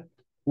السؤال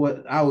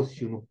هو عاوز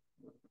شنو.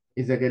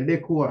 اذا قال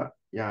لك هو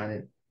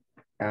يعني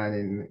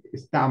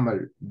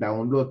استعمل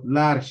داونلود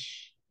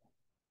لارج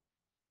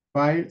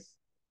فايلز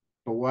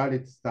طوالي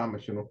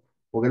تستعمل شنو،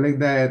 وقال لك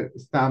داير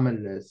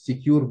استعمل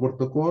سكيور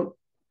بروتوكول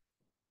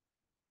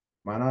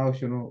معناه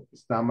شنو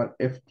استعمل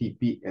اف تي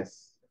بي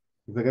اس.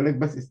 اذا قال لك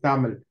بس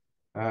استعمل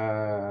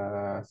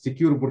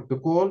سكيور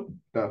بروتوكول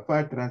ده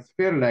فايل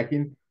ترانسفير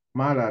لكن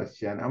ما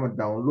لارش يعني عمل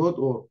داونلود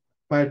او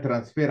فايل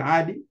ترانسفير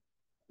عادي،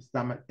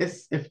 استعمل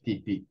اس اف تي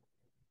بي.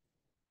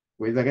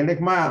 واذا قال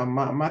لك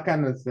ما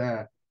كان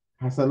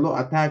حصل له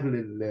اتاك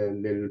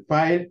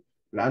للفايل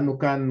لانه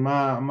كان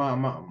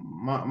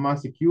ما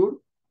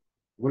سكيور،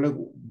 يقول لك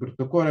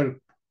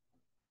بروتوكول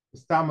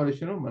استعمل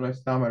شنو؟ ما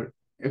استعمل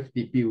اف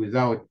تي بي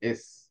without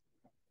s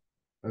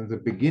in the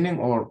beginning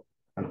or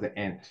at the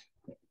end.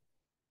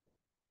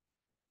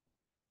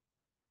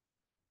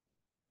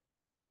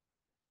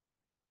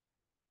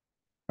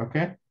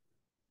 اوكي.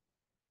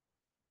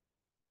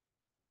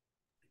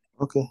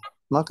 اوكي،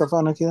 ما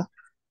كفانا كده.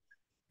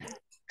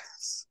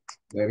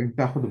 دايرين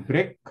تاخد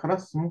بريك؟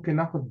 خلاص ممكن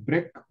ناخد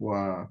بريك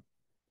ونجي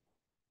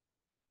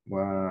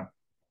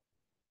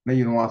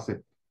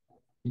نواصل.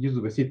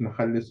 جزء بسيط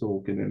نخلصه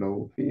وكده،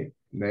 لو في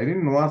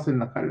دايرين نواصل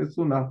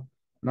نخلصه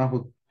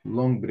ناخد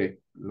لونج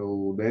بريك،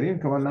 لو دايرين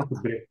كمان ناخد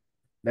بريك.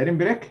 دايرين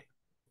بريك.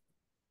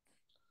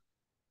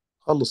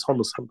 خلص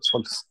خلص خلص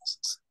خلص.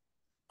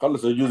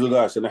 خلص الجزء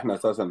ده عشان احنا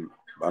اساسا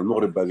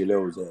المغرب باقي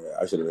له زي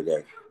 10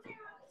 دقائق.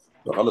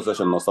 فخلص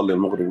عشان نصلي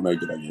المغرب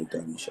ونجي راجعين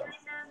تاني ان شاء الله.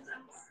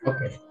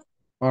 اوكي.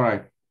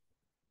 alright.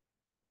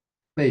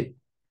 طيب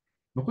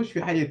نخش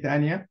في حاجة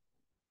تانية،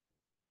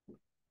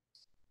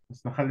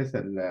 بس نخلص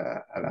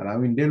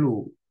العناوين دي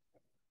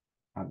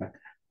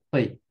وهذاك.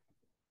 طيب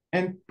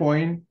end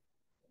point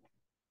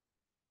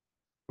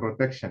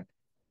protection.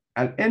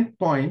 الاند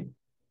بوينت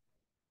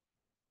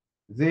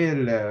زي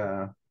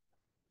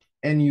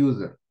end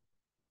user.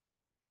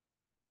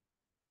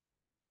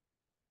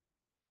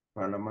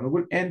 فلما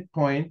نقول end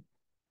point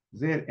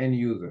زي ال end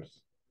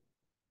users،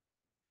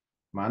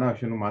 معناها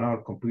شنو؟ معناها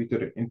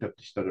الكمبيوتر انت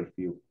بتشتغل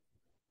فيه.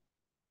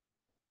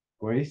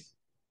 كويس.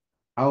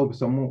 او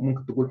بيسموه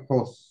ممكن تقول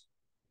host.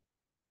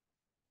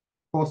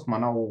 host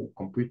معناه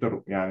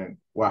كمبيوتر يعني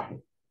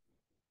واحد.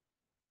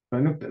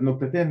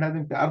 فنقطتين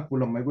لازم تعرفوا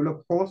لما يقول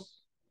لك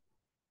host.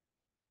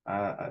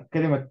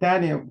 الكلمة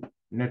الثانية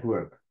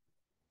network.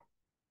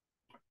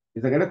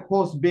 إذا قال لك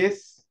host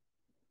base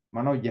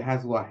معناه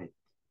جهاز واحد.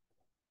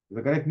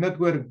 إذا قال لك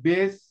network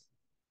base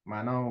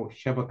معناه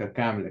شبكة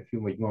كاملة في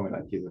مجموعة من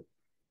الأجهزة.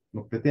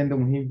 نقطتين ده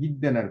مهم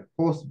جدا،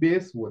 الهوست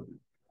بيس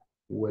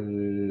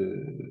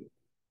وال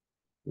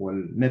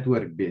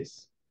والنتورك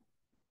بيس.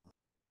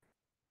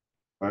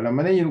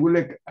 فلما نيجي نقول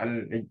لك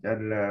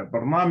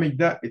البرنامج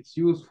ده it's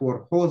used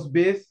for host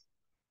base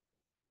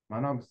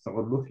معناه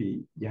بيستغلوه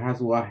في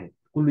جهاز واحد،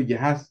 كل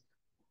جهاز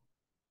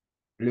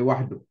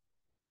لوحده.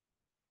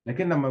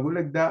 لكن لما يقول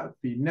لك ده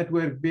في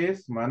نتورك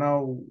بيس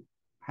معناه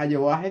حاجة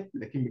واحد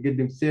لكن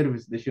بيقدم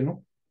سيرفيس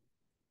لشنو؟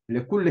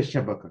 لكل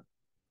الشبكة.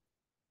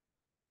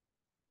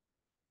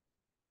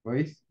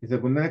 كويس. إذا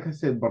قلنا لك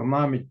هسه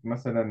البرنامج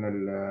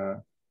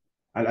مثلا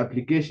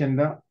الابلكيشن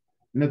ده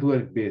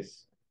نتورك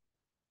بيس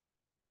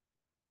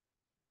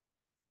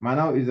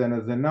معناه إذا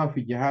نزلناه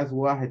في جهاز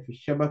واحد في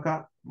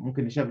الشبكة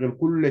ممكن يشغل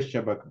كل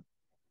الشبكة،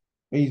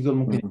 أي زول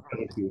ممكن مم.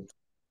 يشتغل فيه.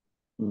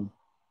 مم.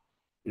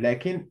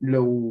 لكن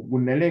لو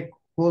قلنا لك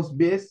هوست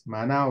بيس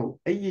معناه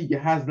أي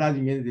جهاز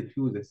لازم ينزل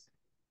فيه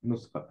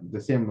نسخة ذا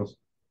سيم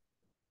نسخة.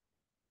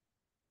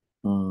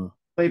 مم.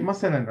 طيب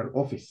مثلا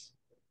الأوفيس.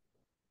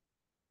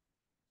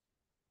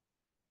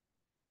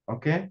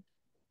 أوكي.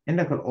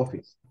 عندك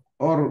الأوفيس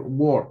أو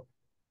وورد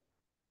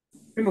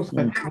في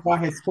نسختين، مم.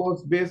 واحد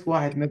هوست بيس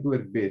واحد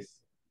نتورك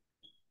بيس.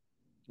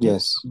 انت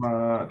Yes.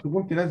 ما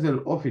تقوم تنزل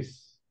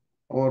الاوفيس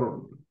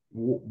او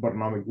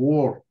برنامج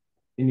وورد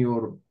in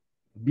your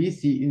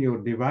PC in your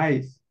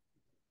device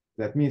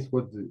that means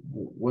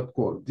what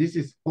called this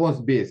is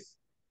host base.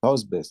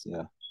 House based.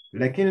 Yeah.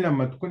 لكن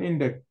لما تكون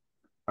عندك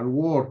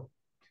الوورد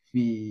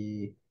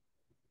في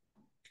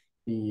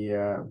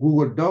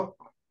جوجل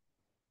دوك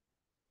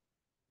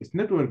it's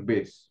network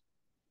base.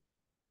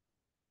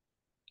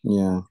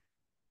 Yeah.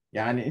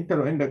 يعني انت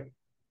لو عندك،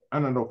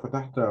 انا لو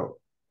فتحت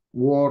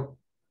وورد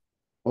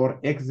or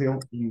Excel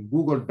in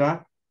Google Doc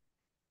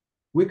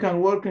we can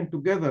working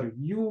together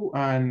you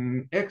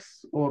and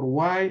X or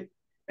Y.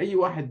 أي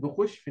واحد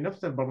بيخش في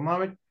نفس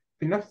البرنامج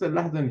في نفس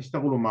اللحظة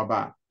نشتغلوا مع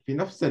بعض في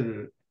نفس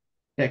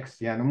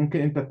التكست. يعني ممكن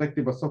أنت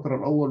تكتب السطر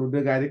الأول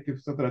وده قاعد يكتب في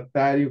السطر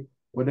التالي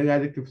وده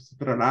قاعد يكتب في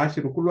السطر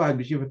العاشر وكل واحد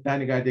بيشوف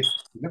الثاني قاعد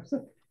يكتب في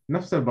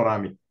نفس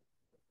البرامج.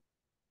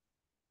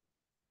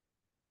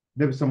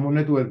 ده بيسموه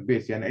نتورك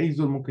بيس. يعني أي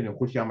زول ممكن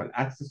يخش يعمل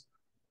أكسس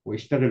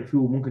ويشتغل فيه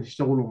وممكن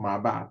يشتغلوا مع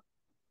بعض.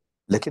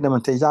 لكن لما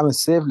تيجي تعمل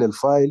سيف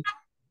للفايل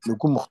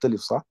بيكون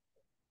مختلف صح؟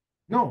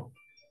 نو.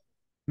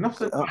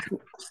 نفس آه.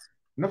 الفايل.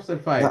 نفس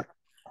الفايل. لا.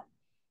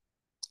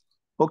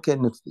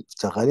 اوكي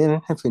شغالين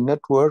احنا في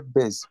النتورك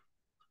بيز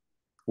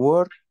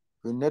وورد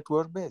في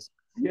النتورك بيز.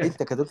 يس.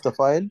 انت كتبت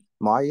فايل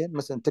معين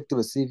مثلا تكتب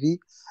السي في،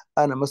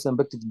 انا مثلا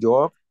بكتب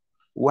جواب،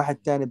 واحد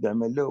تاني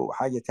بيعمل له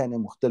حاجة تانية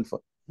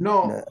مختلفة.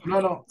 نو لا. نو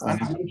نو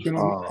أنا آه. بقول شنو؟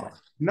 آه.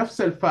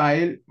 نفس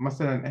الفايل.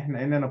 مثلا احنا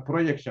عندنا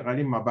بروجكت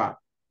شغالين مع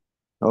بعض.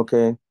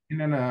 اوكي.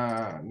 اننا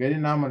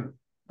قاعدين نعمل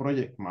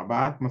بروجكت مع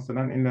بعض.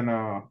 مثلا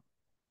عندنا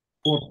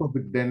فور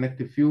توبيك ده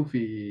نكتب فيه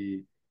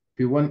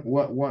في one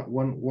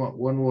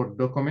word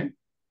document.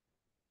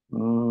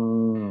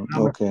 نعمل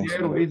اوكي.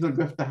 شير واي زول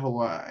بيفتح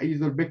هو اي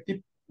زول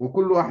بيكتب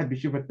وكل واحد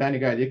بيشوف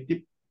الثاني قاعد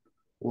يكتب.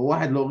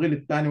 وواحد لو غلط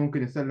الثاني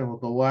ممكن يسلمه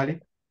طوالي.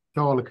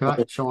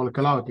 شغل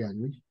كلاود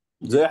يعني.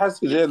 زي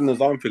حسي زي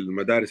النظام في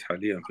المدارس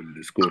حاليا في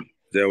السكول،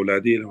 زي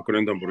اولادي لما يكون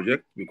عندهم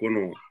بروجكت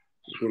بيكونوا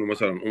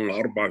مثلا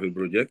أربعة في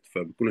البروجكت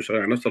فبيكونوا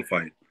شغالين على نفس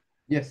الفايل.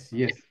 يس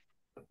يس.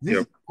 This is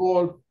يب.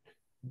 called.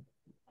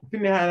 في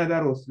النهاية أنا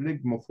دارس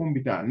لك مفهوم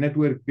بتاع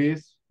نتورك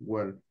بيس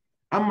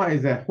أما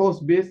إذا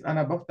هوست بيس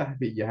أنا بفتح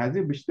في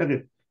جهازي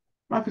بشتغل.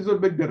 ما في زول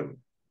بيقدر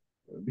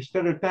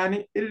بيشتغل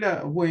تاني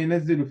إلا هو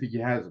ينزله في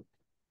جهازه.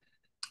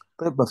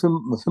 طيب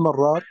ما في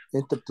مرات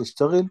انت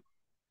بتشتغل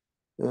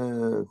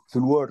في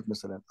الوورد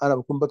مثلا انا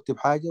بكون بكتب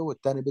حاجة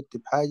والتاني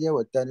بيكتب حاجة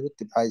والتاني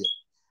بيكتب حاجة،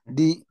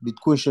 دي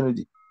بتكون شنو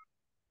دي؟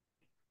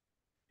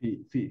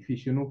 في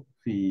شنو؟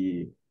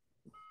 في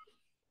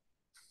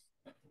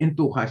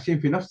انتوا خاشين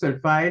في نفس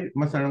الفايل.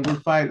 مثلا نقول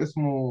فايل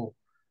اسمه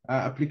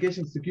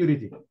ابلكيشن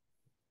سكيورتي.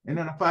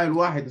 اننا فايل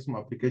واحد اسمه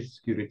ابلكيشن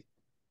سكيورتي.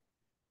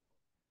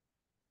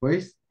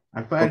 كويس.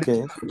 الفايل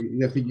ده اوكي.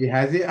 اذا في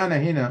جهازي انا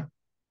هنا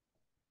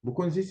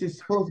بكون this is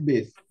host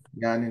base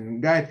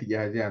يعني قاعد في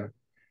جهازي انا.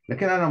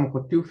 لكن انا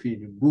مخطيه في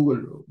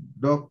جوجل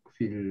دوك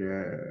في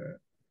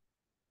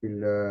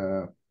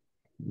ال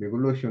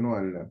بيقولوا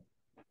شنو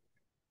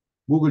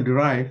جوجل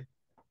درايف.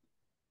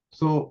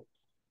 سو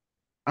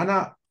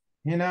انا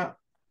هنا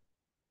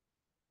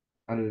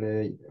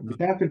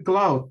بتاع في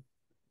الكلاود.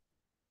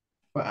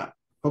 ف-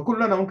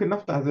 فكلنا ممكن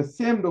نفتح the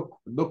same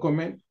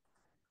document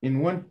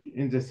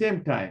in the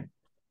same time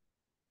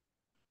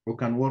we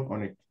can work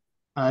on it.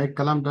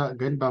 الكلام ده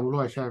قاعدين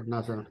بيعملوها، شايف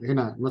ناس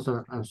هنا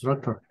مثلا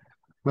انستراكتور،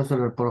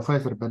 مثلا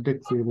البروفيسور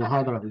بديك في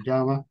محاضرة في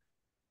الجامعة،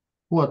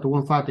 هو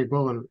تكون فاتح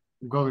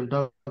جوجل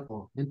ده،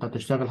 انت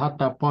تشتغل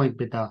حتى بوينت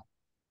بتاع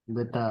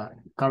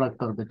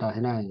كاركتر بتاع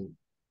هنا،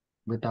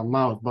 بتاع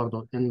ماوس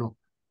برضه، انه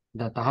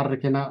ده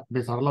تحرك هنا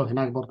بيظهر له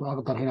هناك برضه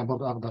اقدر، هنا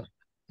برضه اقدر.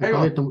 انت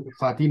ايوه انتوا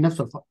فاتحين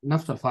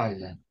نفس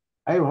الفايل يعني.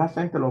 ايوه،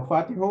 هسه انت لو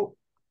فاتحه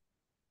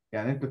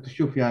يعني انت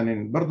تشوف،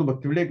 يعني برضه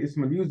بكتب لك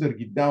اسم اليوزر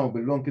قدامه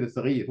باللون كده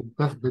صغير.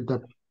 بس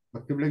بالضبط.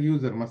 بكتب لك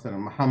يوزر مثلا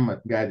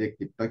محمد قاعد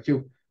يكتب،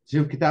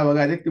 تشوف كتابه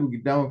قاعد يكتب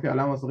وقدامه في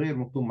علامه صغير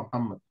مكتوب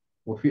محمد،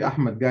 وفي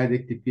احمد قاعد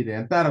يكتب كده،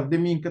 يعني تعرف ده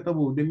مين كتبه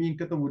وده مين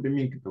كتبه وده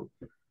مين كتبه.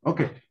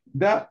 اوكي.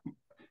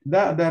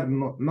 ده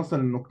نصل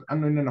النقطه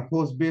انه اننا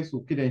هوست بيس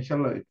وكده، ان شاء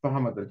الله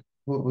اتفهمت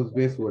الهوست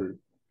بيس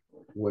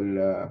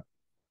وال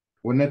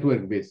والنتورك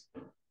بيس.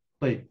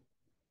 طيب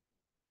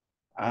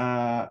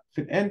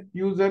في الاند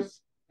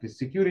يوزرز، في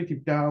السكيورتي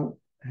بتاعه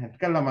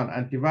هنتكلم عن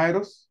انتي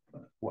فيروس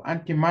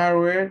وانتي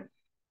مالوير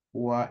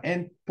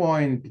وإند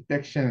بوينت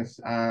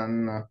ديتكشنز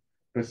and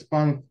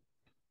response.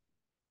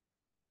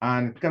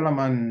 هنتكلم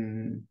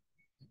عن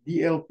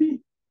دي ال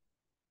بي.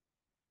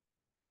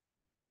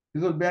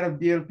 تقدر بيعرف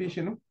دي ال بي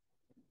شنو؟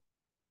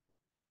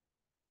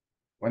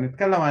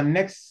 ونتكلم عن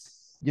next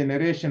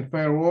generation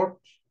firewall،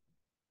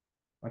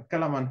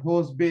 ونتكلم عن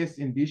host based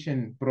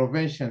induction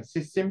prevention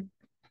system،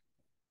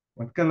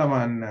 ونتكلم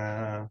عن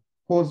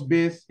host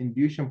based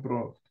induction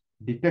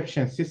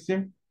detection system،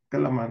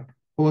 نتكلم عن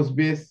host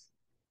based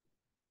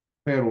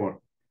firewall.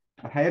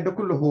 الحياة ده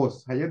كله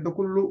host، الحياة ده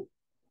كله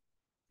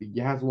في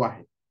جهاز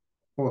واحد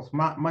host.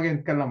 ما جاي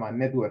نتكلم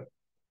عن network،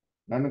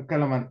 لأنه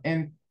نتكلم عن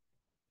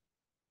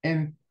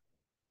end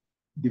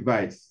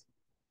device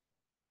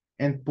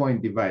end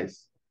point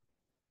device.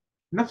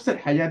 نفس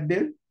الحاجات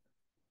دي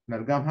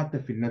نلقاهم حتى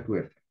في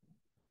النتورك.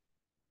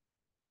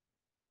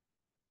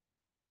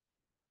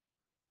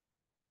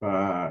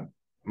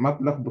 فما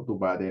تلخبطوا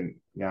بعدين،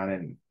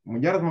 يعني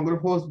مجرد ما نقول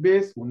هوست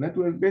بيس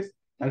والنتورك بيس،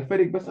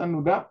 الفرق بس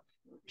انه ده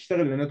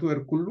بيشتغل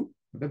للنتورك كله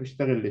وده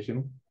بيشتغل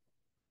لشنو؟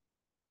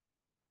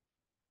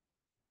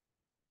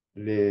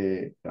 ل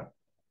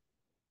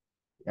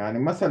يعني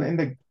مثلا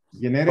عندك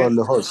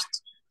ولا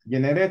هوست.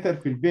 جنريتر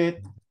في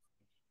البيت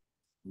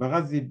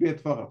بغذي البيت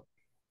فقط،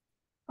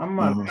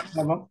 اما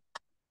الكهرباء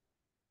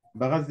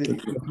بغذي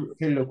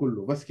الحله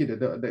كله بس كده.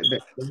 ده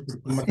ممكن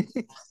يكون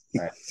مثلا.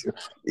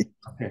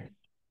 اوكي.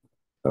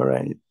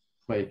 alright.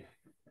 طيب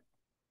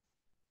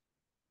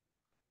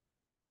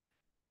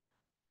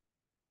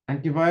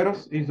انتي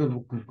فيروس اذا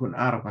ممكن يكون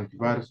اعرف انتي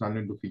فيروس عن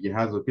عنده في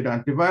جهازه كده.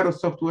 انتي فيروس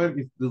سوفت وير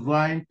is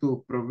designed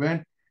to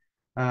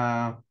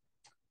uh,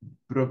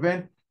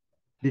 prevent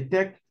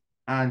detect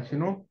and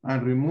شنو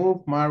and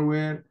remove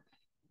malware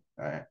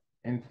uh,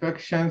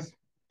 infections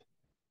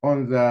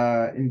on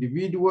the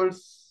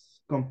individual's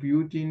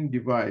computing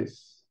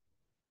device.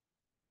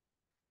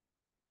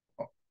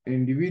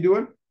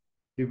 individual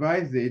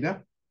device زي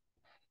ده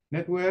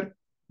نتورك،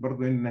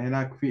 برضو ان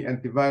هناك في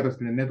انتي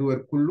فيروس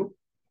للنتورك كله.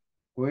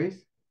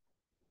 كويس.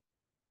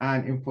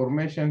 and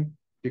information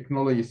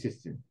technology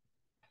system.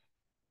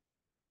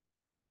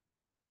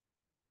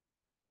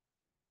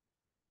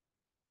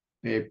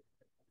 طيب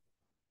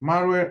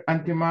malware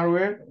anti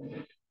malware،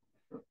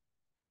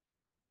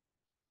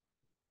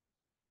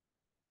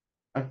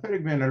 الفرق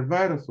بين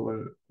الفيروس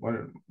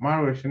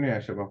والمالوير شنو يا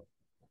شباب؟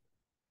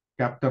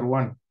 شابتر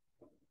 1.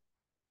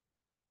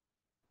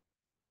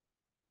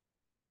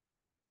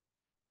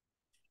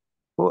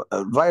 هو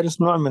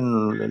الفيروس نوع من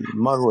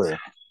المالوير.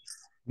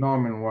 نوع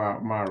من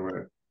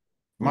malware.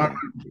 malware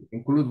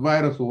include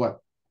virus what?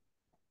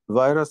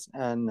 فيروس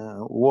and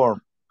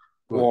worm.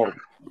 Good. War.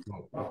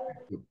 Okay,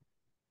 good.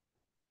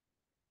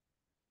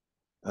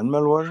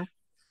 المالوير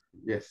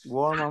Yes.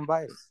 worm and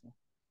virus.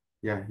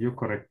 Yeah, you're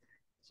correct.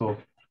 So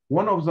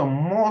one of the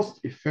most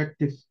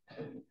effective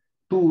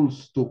tools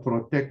to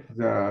protect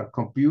the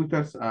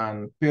computers and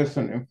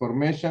person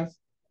information,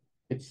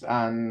 it's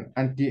an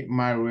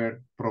anti-malware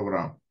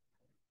program.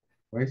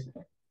 Right?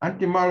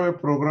 Anti-malware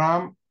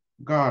program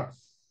guards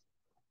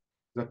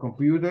the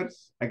computers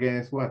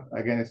against what?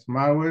 Against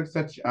malware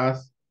such as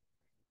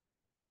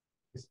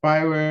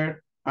spyware,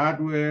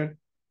 adware,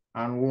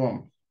 and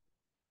worms.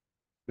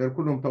 They're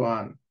كلهم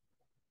طبعا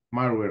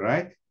malware,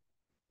 right?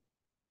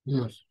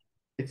 Yes.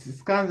 It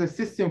scans the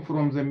system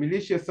from the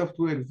malicious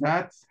software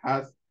that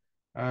has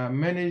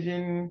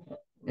managing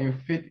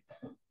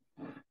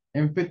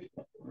infect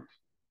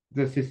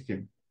the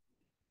system.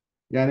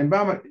 يعني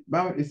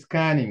بعمل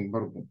scanning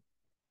برضه،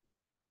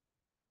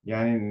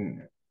 يعني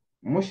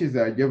مش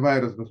إذا جا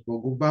فيروس بس،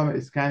 بقوم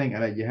بعمل سكاننج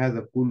على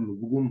جهازك كله،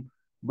 بقوم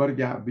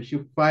برجع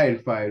بشوف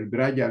فايل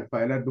براجع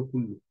الفايلات ده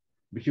كله،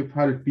 بشوف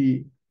هل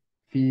في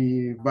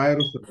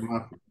فيروس ولا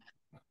ما في.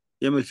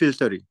 يعمل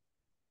فلتري.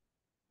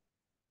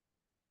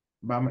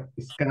 بعمل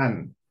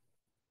سكان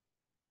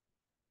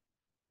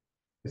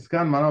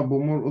معناه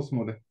بمر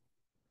اسمه ده،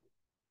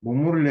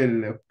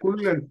 بمر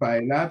كل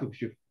الفايلات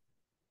وبشوف.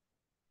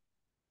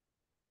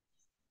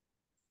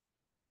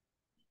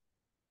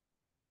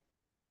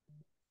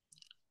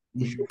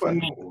 بشوف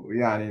انه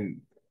يعني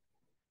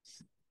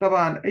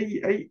طبعا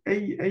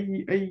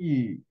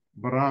اي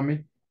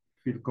برامج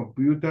في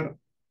الكمبيوتر،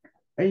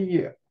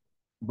 اي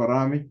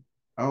برامج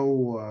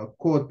او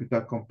كود بتاع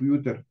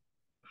كمبيوتر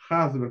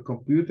خاص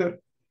بالكمبيوتر،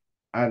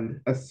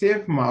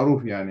 السيف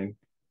معروف يعني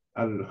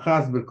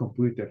الخاص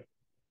بالكمبيوتر،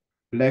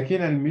 لكن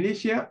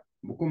الميليشيا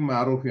بكون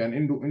معروف يعني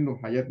عنده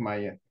حاجات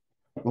معينة،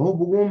 وهو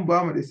بقوم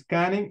بعمل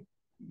سكاننج،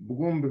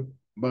 بقوم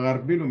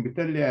بغربلهم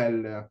بتلي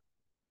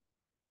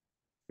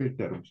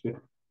الفلتر مش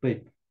كده؟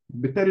 طيب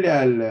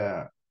بتلي ال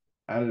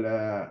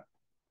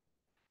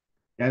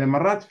يعني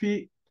مرات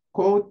في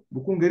كود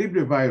بيكون قريب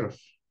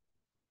لفيروس،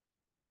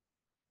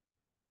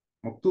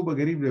 مكتوبة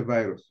قريب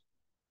لفيروس،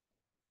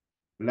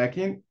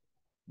 لكن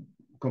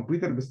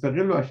الكمبيوتر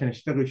بيستغله عشان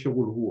يشتغل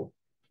شغله هو،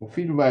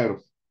 وفي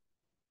الفيروس.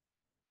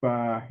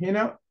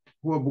 فهنا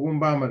هو بقوم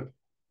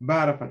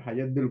بعرف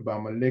الحاجات دي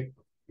وبعمل لك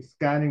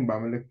سكاننج،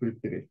 بعمل لك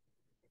فلتر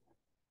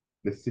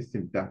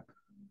للسيستم بتاعك.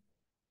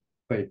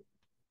 طيب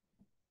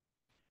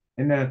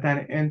هنا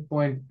تاني end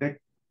point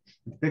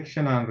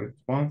detection and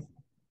response.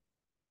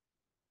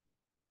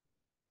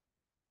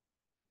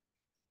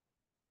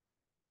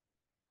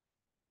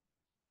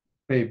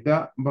 طيب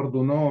ده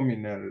برضو نوع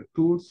من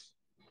التولز.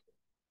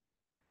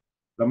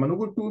 لما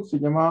نقول تولز يا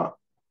جماعة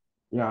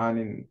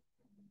يعني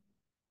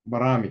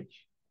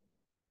برامج،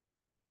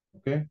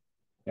 اوكي؟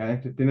 يعني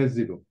انت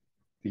تنزله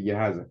في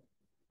جهازك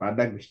بعد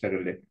ذاك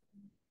بيشتغل لك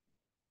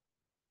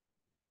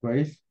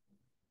كويس.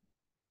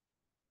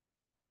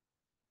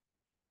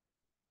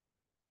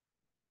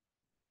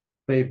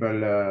 طيب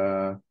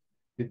ال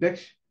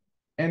detection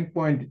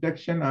endpoint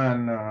detection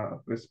and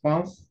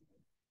response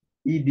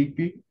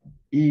EDP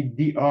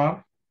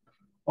EDR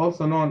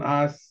also known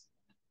as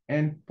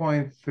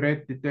endpoint threat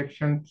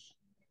detection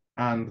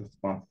and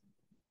response.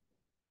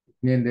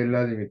 الاثنين دول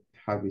لازم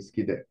يتحفظ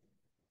كده،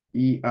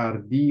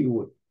 ERD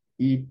و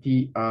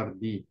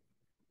ETRD.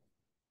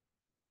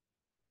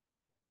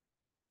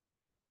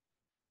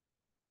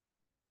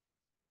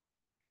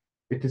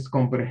 It is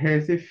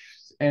comprehensive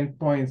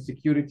endpoint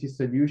security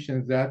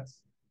solutions that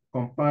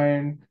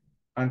combine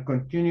and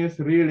continuous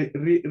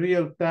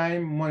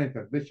real-time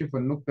monitor. ده شوف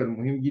النقطة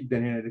المهم جدا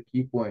هنا، the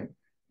key point.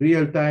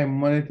 Real-time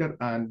monitor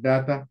and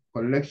data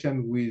collection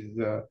with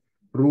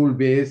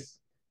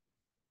rule-based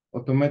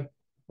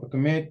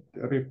automate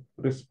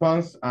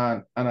response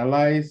and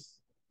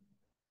analyze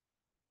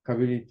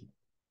capability.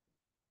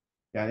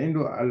 يعني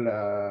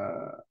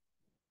عنده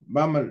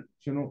بعمل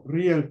شنو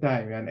ريال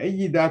تايم، يعني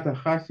اي داتا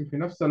خاشه في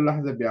نفس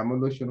اللحظه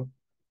بيعمل له شنو،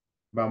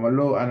 بعمل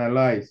له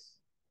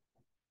انالايز،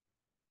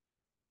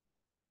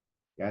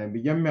 يعني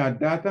بيجمع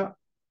الداتا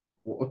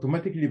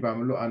واوتوماتيكلي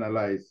بعمل له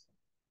انالايز.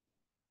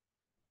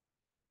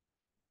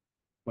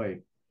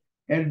 طيب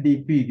ال دي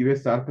بي دي بس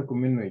سألتكم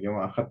منه يا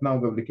جماعه، اخذناه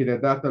قبل كده،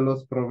 داتا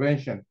لوس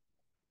بريفنشن.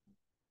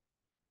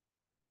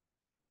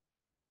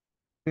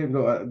 طيب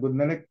لو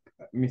قلنا لك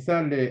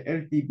مثال ل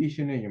ال دي بي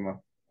شنو يا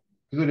جماعه؟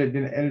 زول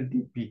يدينا ال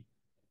دي بي،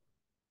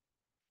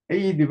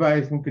 اي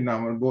ديفايس ممكن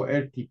نعمل به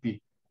ال تي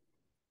بي.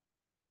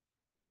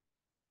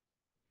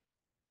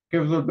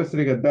 كيف زول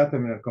بسرق الداتا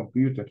من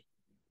الكمبيوتر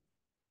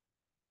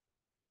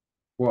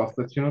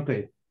واسطة شنو؟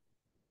 طيب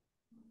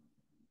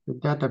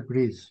الداتا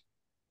بريز.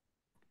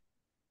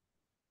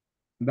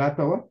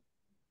 داتا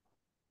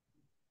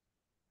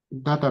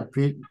داتا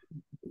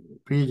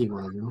بريزنج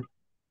ولا شنو؟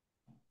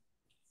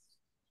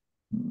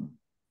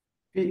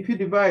 في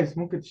ديفايس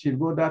ممكن تشيل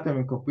جوه داتا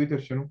من كمبيوتر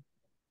شنو؟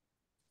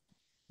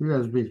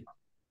 USB.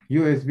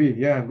 يو اس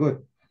بي، يا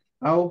جود،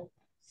 او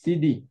سي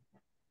دي،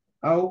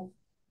 او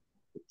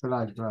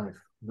فلاش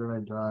درايف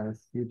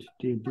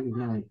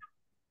HDD9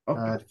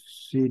 اوكي.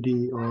 سي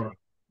دي او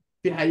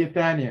في حاجه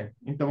تانية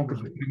انت ممكن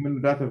تخرج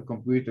منه داتا في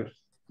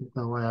الكمبيوتر،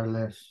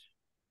 وايرلس.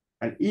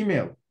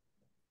 الايميل،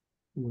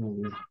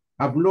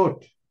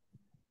 ابلود،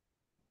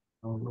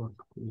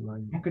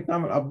 ممكن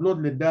تعمل ابلود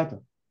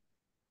للداتا،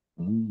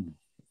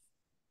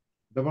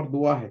 ده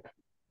برضو واحد.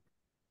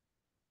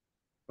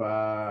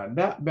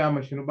 فده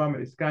بيعمل شنو؟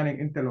 بعمل سكاننج.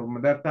 انت لو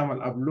مدار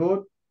تعمل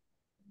ابلود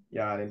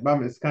يعني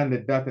بعمل سكان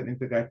للداتا اللي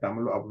انت قاعد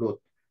تعمل له ابلود،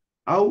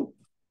 او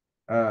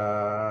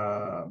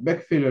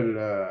بقفل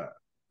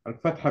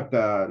الفتحه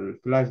بتاع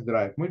الفلاش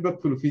درايف، مش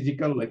بقفله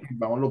فيزيكال لكن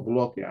بعمل له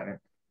بلوك،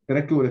 يعني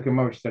تركبه لكن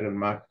ما بيشتغل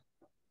معك.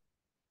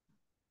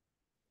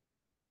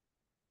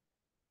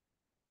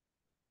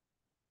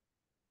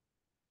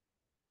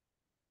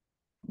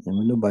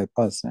 يعمل له باي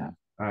باس يعني.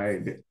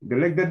 قال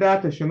لك ده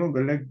داتا شنو؟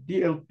 قال لك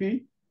دي ال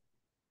بي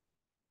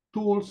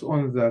tools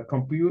on the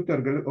computer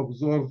قال لك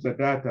absorb the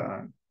data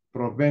and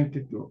prevent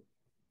it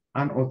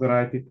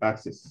unauthorized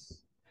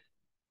access.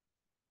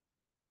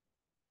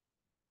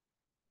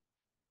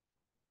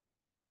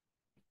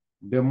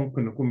 ده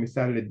ممكن يكون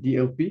مثال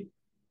للدي ال بي.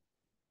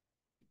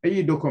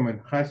 اي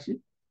دوكيمنت خاشي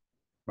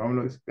بعمل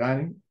له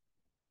سكاننج،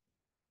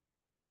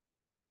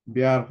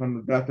 بيعرف انه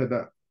الداتا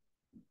ده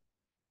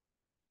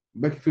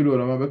بقفله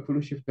ولا ما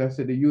بقفله. شفت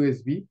هسه ده يو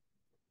اس بي،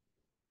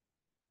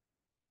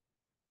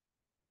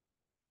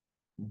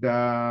 ده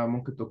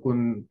ممكن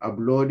تكون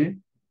ابلودing،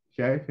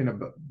 شايف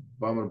هنا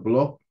بعمل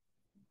بلوك.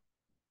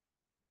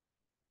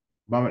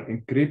 بعمل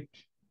انكريبت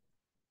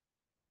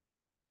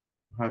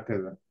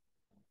هكذا.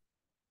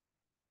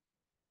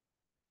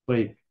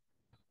 طيب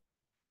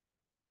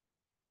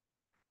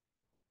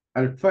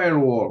الفاير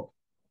وول،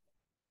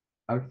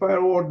 الفاير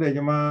وول ده يا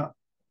جماعة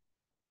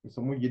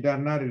يسموه جدار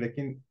ناري،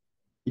 لكن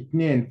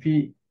اثنين،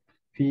 في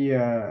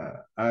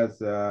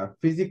از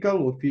فيزيكال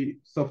وفي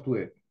سوفت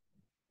وير.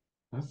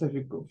 هسه في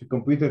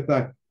الكمبيوتر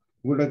بتاعك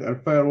يقول لك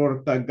الفاير وول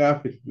بتاعك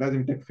قافل،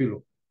 لازم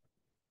تقفله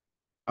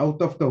او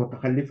تفتحه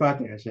وتخليه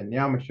فاتح عشان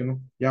يعمل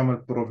شنو؟ يعمل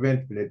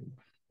بروفنت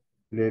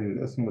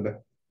اسمه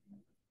ده،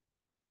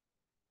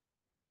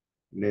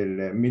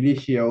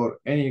 للميليشيا او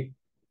اني.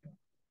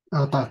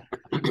 أتاك،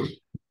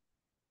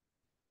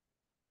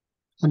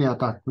 أني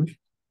أتاك مش.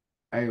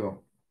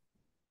 ايوه.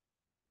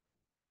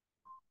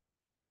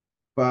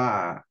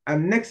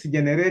 فالنكست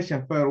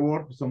جنريشن فاير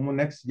وول بيسموه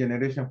نكست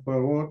جنريشن فاير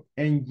وول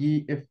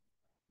NGF،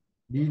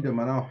 دي ده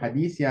معناه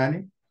حديث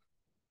يعني.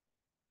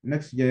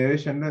 next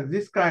generation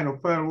this kind of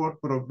firewall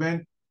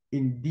prevent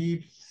in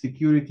deep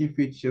security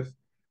features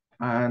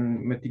and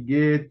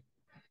mitigate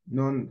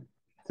known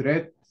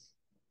threats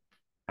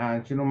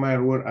and شنو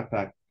malware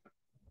attack.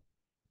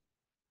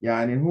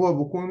 يعني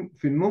هو بيكون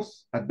في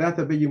النص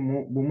الداتا بيجي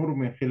بمر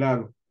من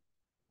خلاله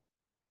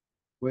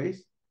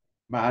كويس.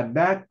 بعد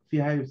ذاك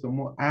في حاجه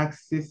يسموه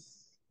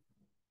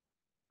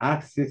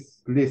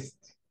access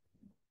list،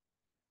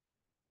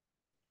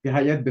 في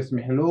حاجات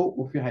بيسمح له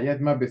وفي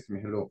حاجات ما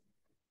بيسمح له.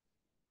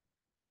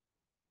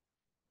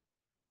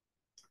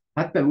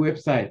 حتى الويب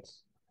سايت،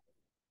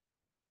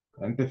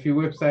 انت في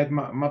ويب سايت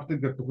ما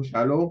بتقدر تخش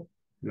عليه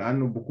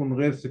لانه بيكون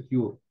غير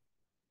سكيور،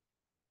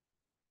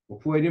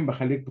 وفي وين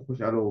بخليك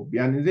تخش عليه،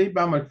 يعني زي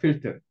بعمل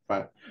فلتر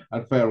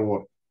الفاير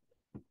وول.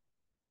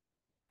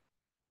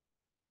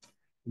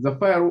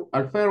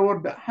 الفاير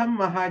وول ده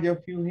اهم حاجه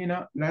فيه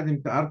هنا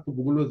لازم تعرفه،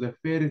 بيقولوا ذا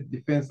فيرست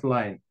ديفense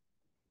لاين.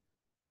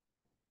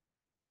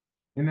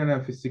 هنا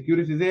في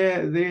السكيورتي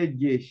زي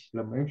الجيش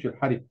لما يمشي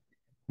الحرب،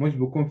 مش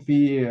بيكون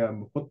في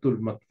بيحطوا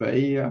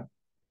المدفعيه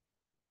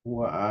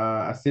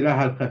والسلاح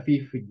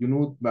الخفيف في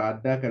الجنود،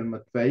 بعد ذاك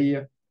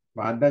المدفعيه،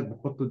 بعد ذاك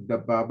بيحطوا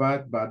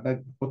الدبابات، بعد ذاك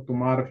بيحطوا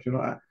ما اعرف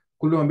شنو،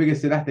 كل ما بيجي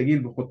سلاح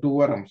تقيل بيحطوه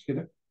ورا، مش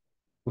كده؟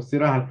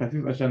 والسلاح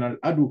الخفيف عشان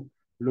العدو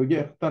لو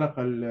جاء اخترق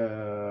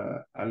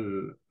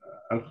ال-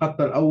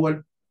 الخط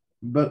الأول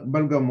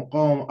بلقى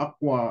مقاومة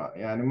أقوى.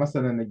 يعني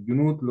مثلا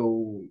الجنود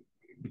لو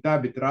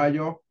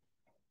بتراجعوا،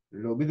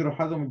 لو قدروا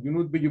حزموا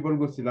الجنود بيجوا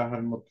بلقوا سلاح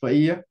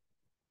المطفئية،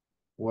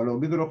 ولو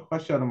قدروا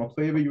خشوا على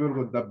المطفئية بيجوا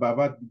بلقوا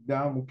الدبابات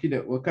قدام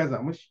وكده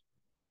وكذا. مش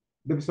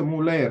ده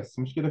بيسموه لايرز،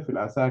 مش كده؟ في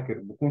العساكر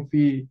بيكون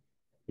في،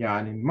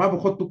 يعني ما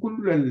بخطوا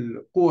كل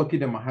القوة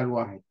كده محل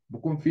واحد،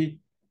 بيكون في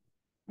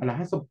على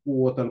حسب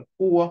قوة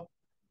القوة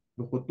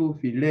بيحطوه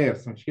في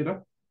لايرز، مش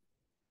كده؟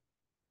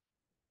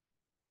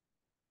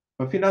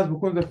 ففي ناس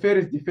بيكون ذا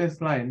فيرست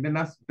ديفense لاين، ده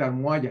ناس بتاع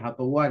المواجهة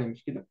طوالي،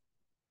 مش كده؟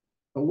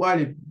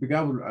 طوالي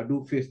بيقابلوا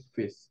العدو فيس تو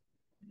فيس.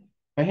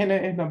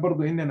 فهنا احنا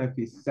برضو اننا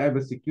في السايبر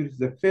سيكيورتي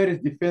ذا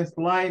فيرست ديفense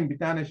لاين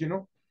بتاعنا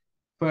شنو؟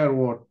 فاير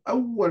وول.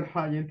 اول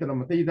حاجة انت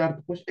لما تيجي دار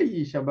تخش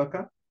اي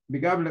شبكة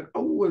بيقابلك،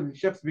 اول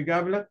شخص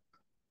بيقابلك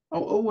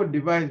او اول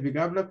ديفايس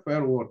بيقابلك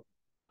فاير وول،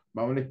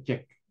 بعمل لك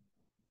تشيك.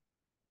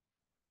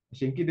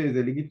 عشان كده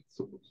اذا لقيت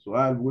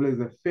سؤال بيقول لك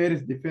ذا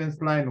فيرست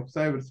ديفense لاين اوف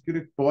سايبر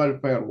سيكيورتي هو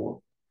الفاير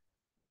وول.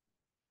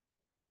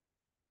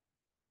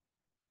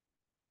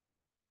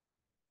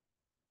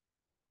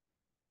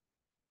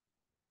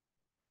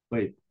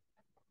 طيب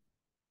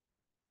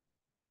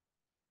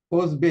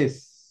هوست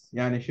بيس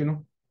يعني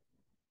شنو؟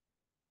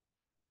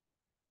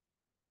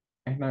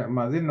 احنا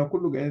ما زلنا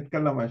كله قاعدين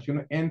نتكلم عن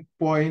شنو؟ end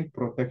point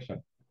protection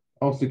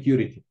او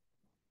security.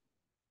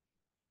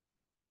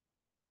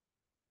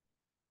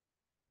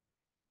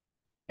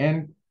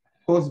 end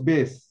host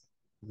base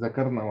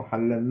ذكرنا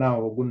وحللناه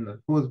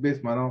وقلنا host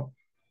base معناه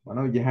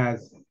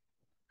جهاز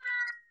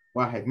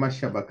واحد، ما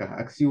الشبكة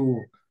اكسيو.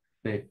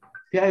 طيب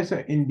في حاجة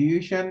اسمها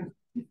induction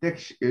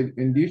detection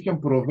induction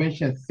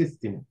prevention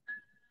system،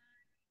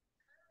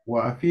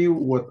 وفي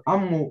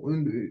وتعمه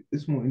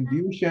اسمه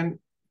induction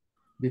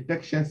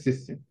detection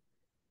system.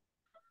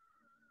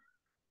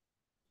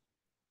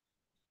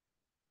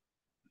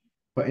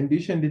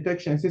 فانديوشن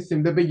ديتكشن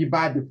سيستم ده بيجي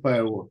بعد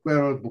الفاير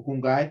وول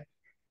بيكون قاعد.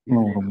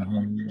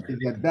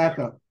 إذا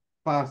الداتا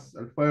باس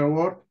الفاير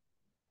وول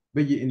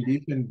بيجي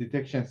induction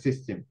detection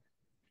system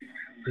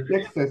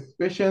detects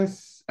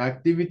suspicious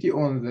activity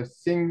on the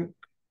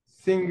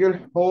single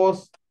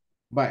host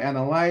by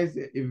analyze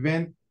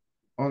event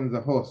on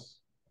the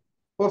host.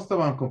 host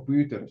طبعا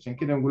كمبيوتر، عشان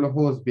كده نقول له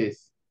host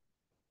base.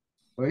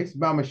 كويس.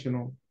 بعمل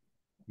شنو؟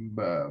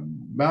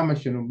 بعمل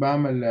شنو؟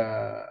 بعمل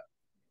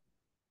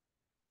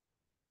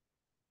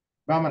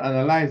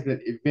analyze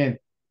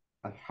للايفنت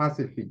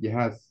الحاصل في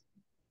الجهاز.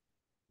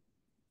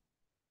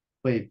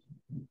 طيب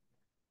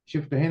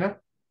شفت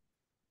هنا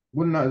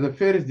قلنا the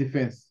first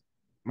defense،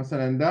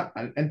 مثلا ده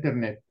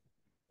الانترنت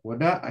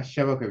وده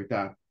الشبكة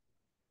بتاعك.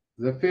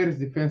 the first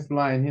defense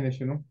line هنا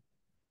شنو؟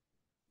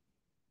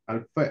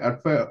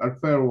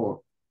 الفاير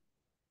وول،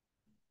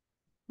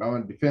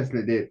 بعمل ديفense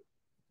لديت.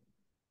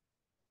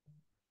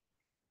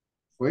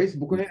 كويس.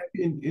 بكون هنا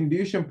في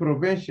induction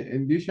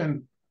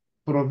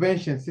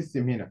prevention system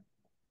هنا.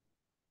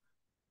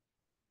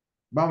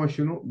 بعمل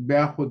شنو؟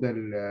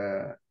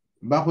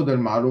 باخد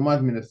المعلومات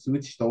من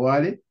السويتش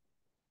طوالي،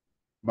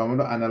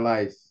 بعمله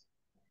انالايز،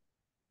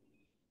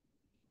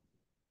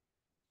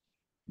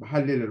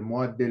 بحلل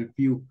المواد دي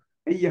فيه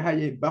اي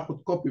حاجه،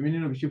 باخد كوبي من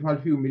هنا بشوف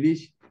هل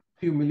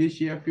فيه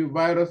ميليشيا فيه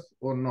فيروس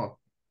اور نوت.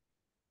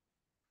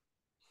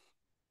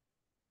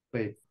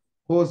 طيب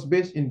host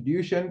based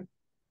induction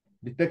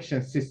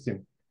detection system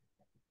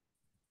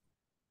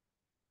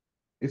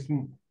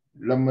اسمه،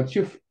 لما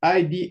تشوف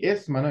اي دي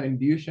اس معناه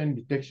induction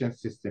detection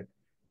system،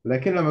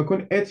 لكن لما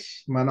يكون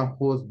اتش معناه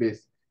host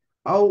based،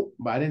 او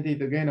بعدين تيجي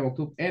تلقى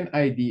مكتوب ان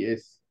اي دي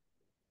اس.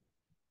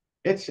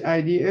 اتش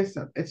اي دي اس،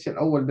 اتش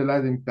الاول ده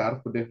لازم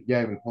تعرفه، ده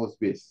جاي من host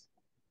based.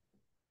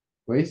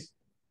 كويس.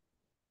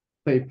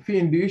 طيب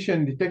في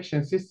induction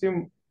detection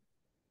system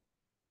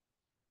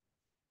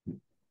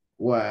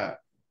و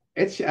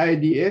اتش اي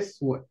دي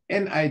اس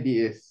وان اي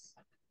دي اس.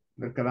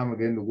 ده الكلام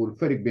اللي قاعدين نقول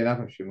الفرق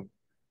بيناتهم شنو.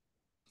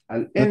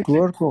 الان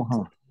نتورك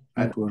ها،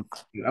 نتورك.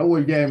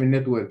 الاول جاي من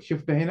نتورك،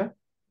 شفت هنا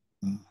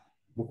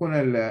بكون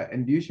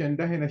الانديوشن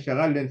ده هنا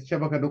شغال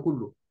للشبكه ده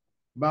كله.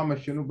 بعمل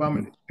شنو؟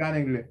 بعمل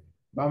سكاننج،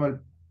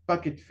 بعمل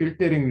باكيت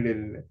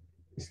فلترنج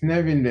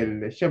سنافين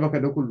للشبكه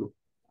ده كله.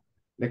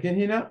 لكن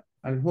هنا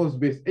الهوست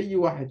بيس اي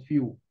واحد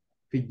فيه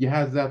في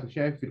الجهاز ذاته،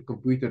 شايف في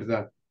الكمبيوتر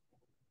ذاته.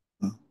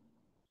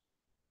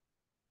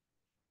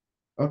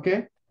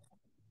 اوكي.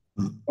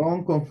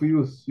 on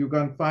confuse you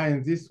can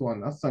find this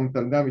one، اصلا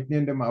تلقاهم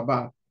اثنين ده مع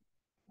بعض،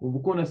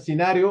 وبكون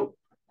السيناريو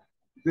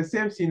the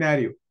same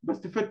سيناريو،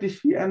 بس تفتش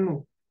فيه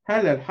انه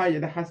هل الحاجه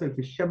ده حصل في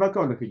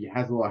الشبكه ولا في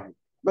جهاز واحد.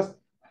 بس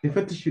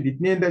تفتش في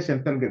الاثنين ده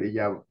عشان تلقى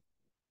الاجابه.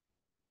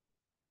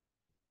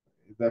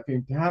 اذا في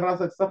امتحان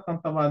راسك سخن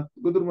طبعا،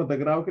 قدر ما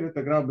تقراه كده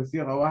تقراه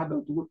بصيغه واحده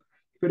وتقول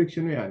فرق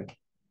شنو يعني.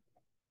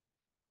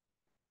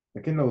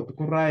 لكن لو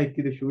تكون رايق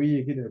كده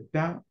شويه كده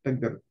بتاع،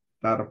 تقدر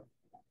تعرف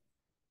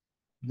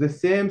the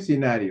same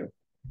scenario،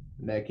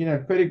 لكن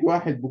الفرق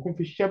واحد بيكون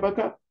في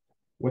الشبكه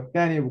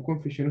والثاني بيكون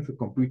في شنو، في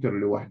الكمبيوتر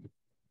لوحده.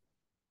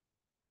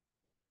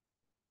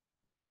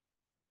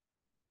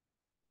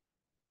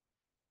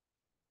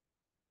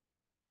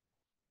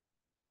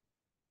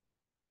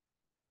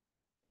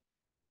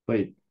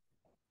 طيب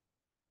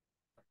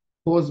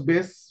هوست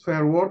بيس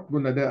فاير وورد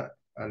قلنا ده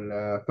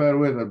الفاير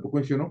وورد اللي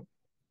بيكون شنو؟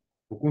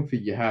 بيكون في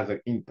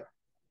جهازك انت،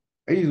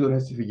 اي زول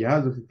هسه في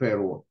جهازه في فاير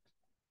وورد.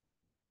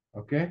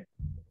 اوكي.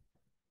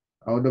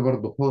 او ده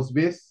برضه هوست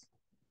بيس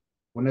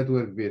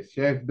ونتورك بيس.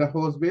 شايف ده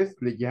هوست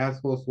بيس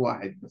لجهاز هوست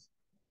واحد بس،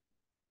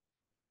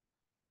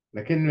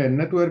 لكن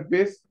النتورك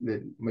بيس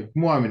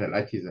لمجموعه من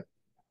الاجهزه.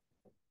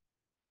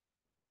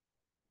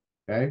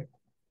 اوكي.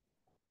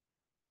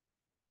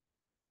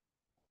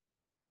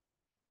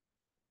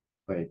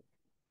 طيب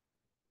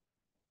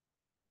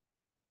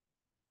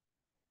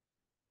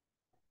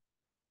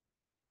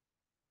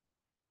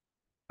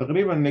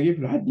تقريبا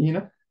نجيب لحد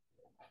هنا،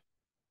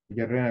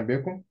 جرينا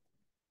بيكم،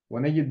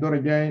 ونجي الدور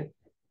الجاي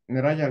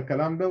نراجع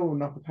الكلام ده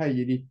وناخد حاجه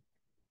جديد.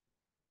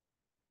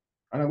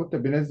 انا قلت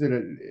بنزل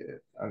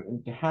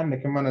الامتحان،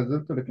 لكن ما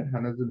نزلته، لكن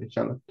هنزل ان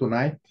شاء الله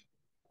tonight.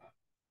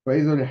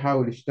 فاذا اللي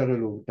يحاول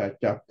يشتغلوا بتاع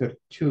chapter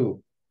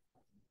 2.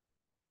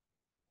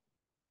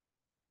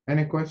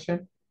 any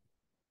question؟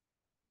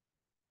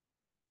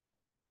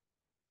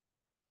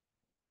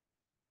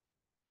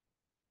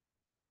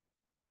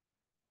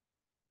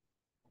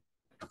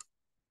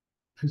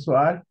 في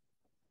سؤال؟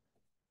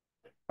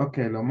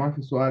 اوكي، لو ما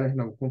في سؤال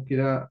احنا بنكون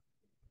كده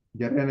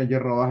جرينا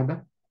جرة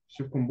واحدة.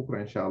 اشوفكم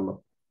بكرة ان شاء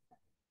الله.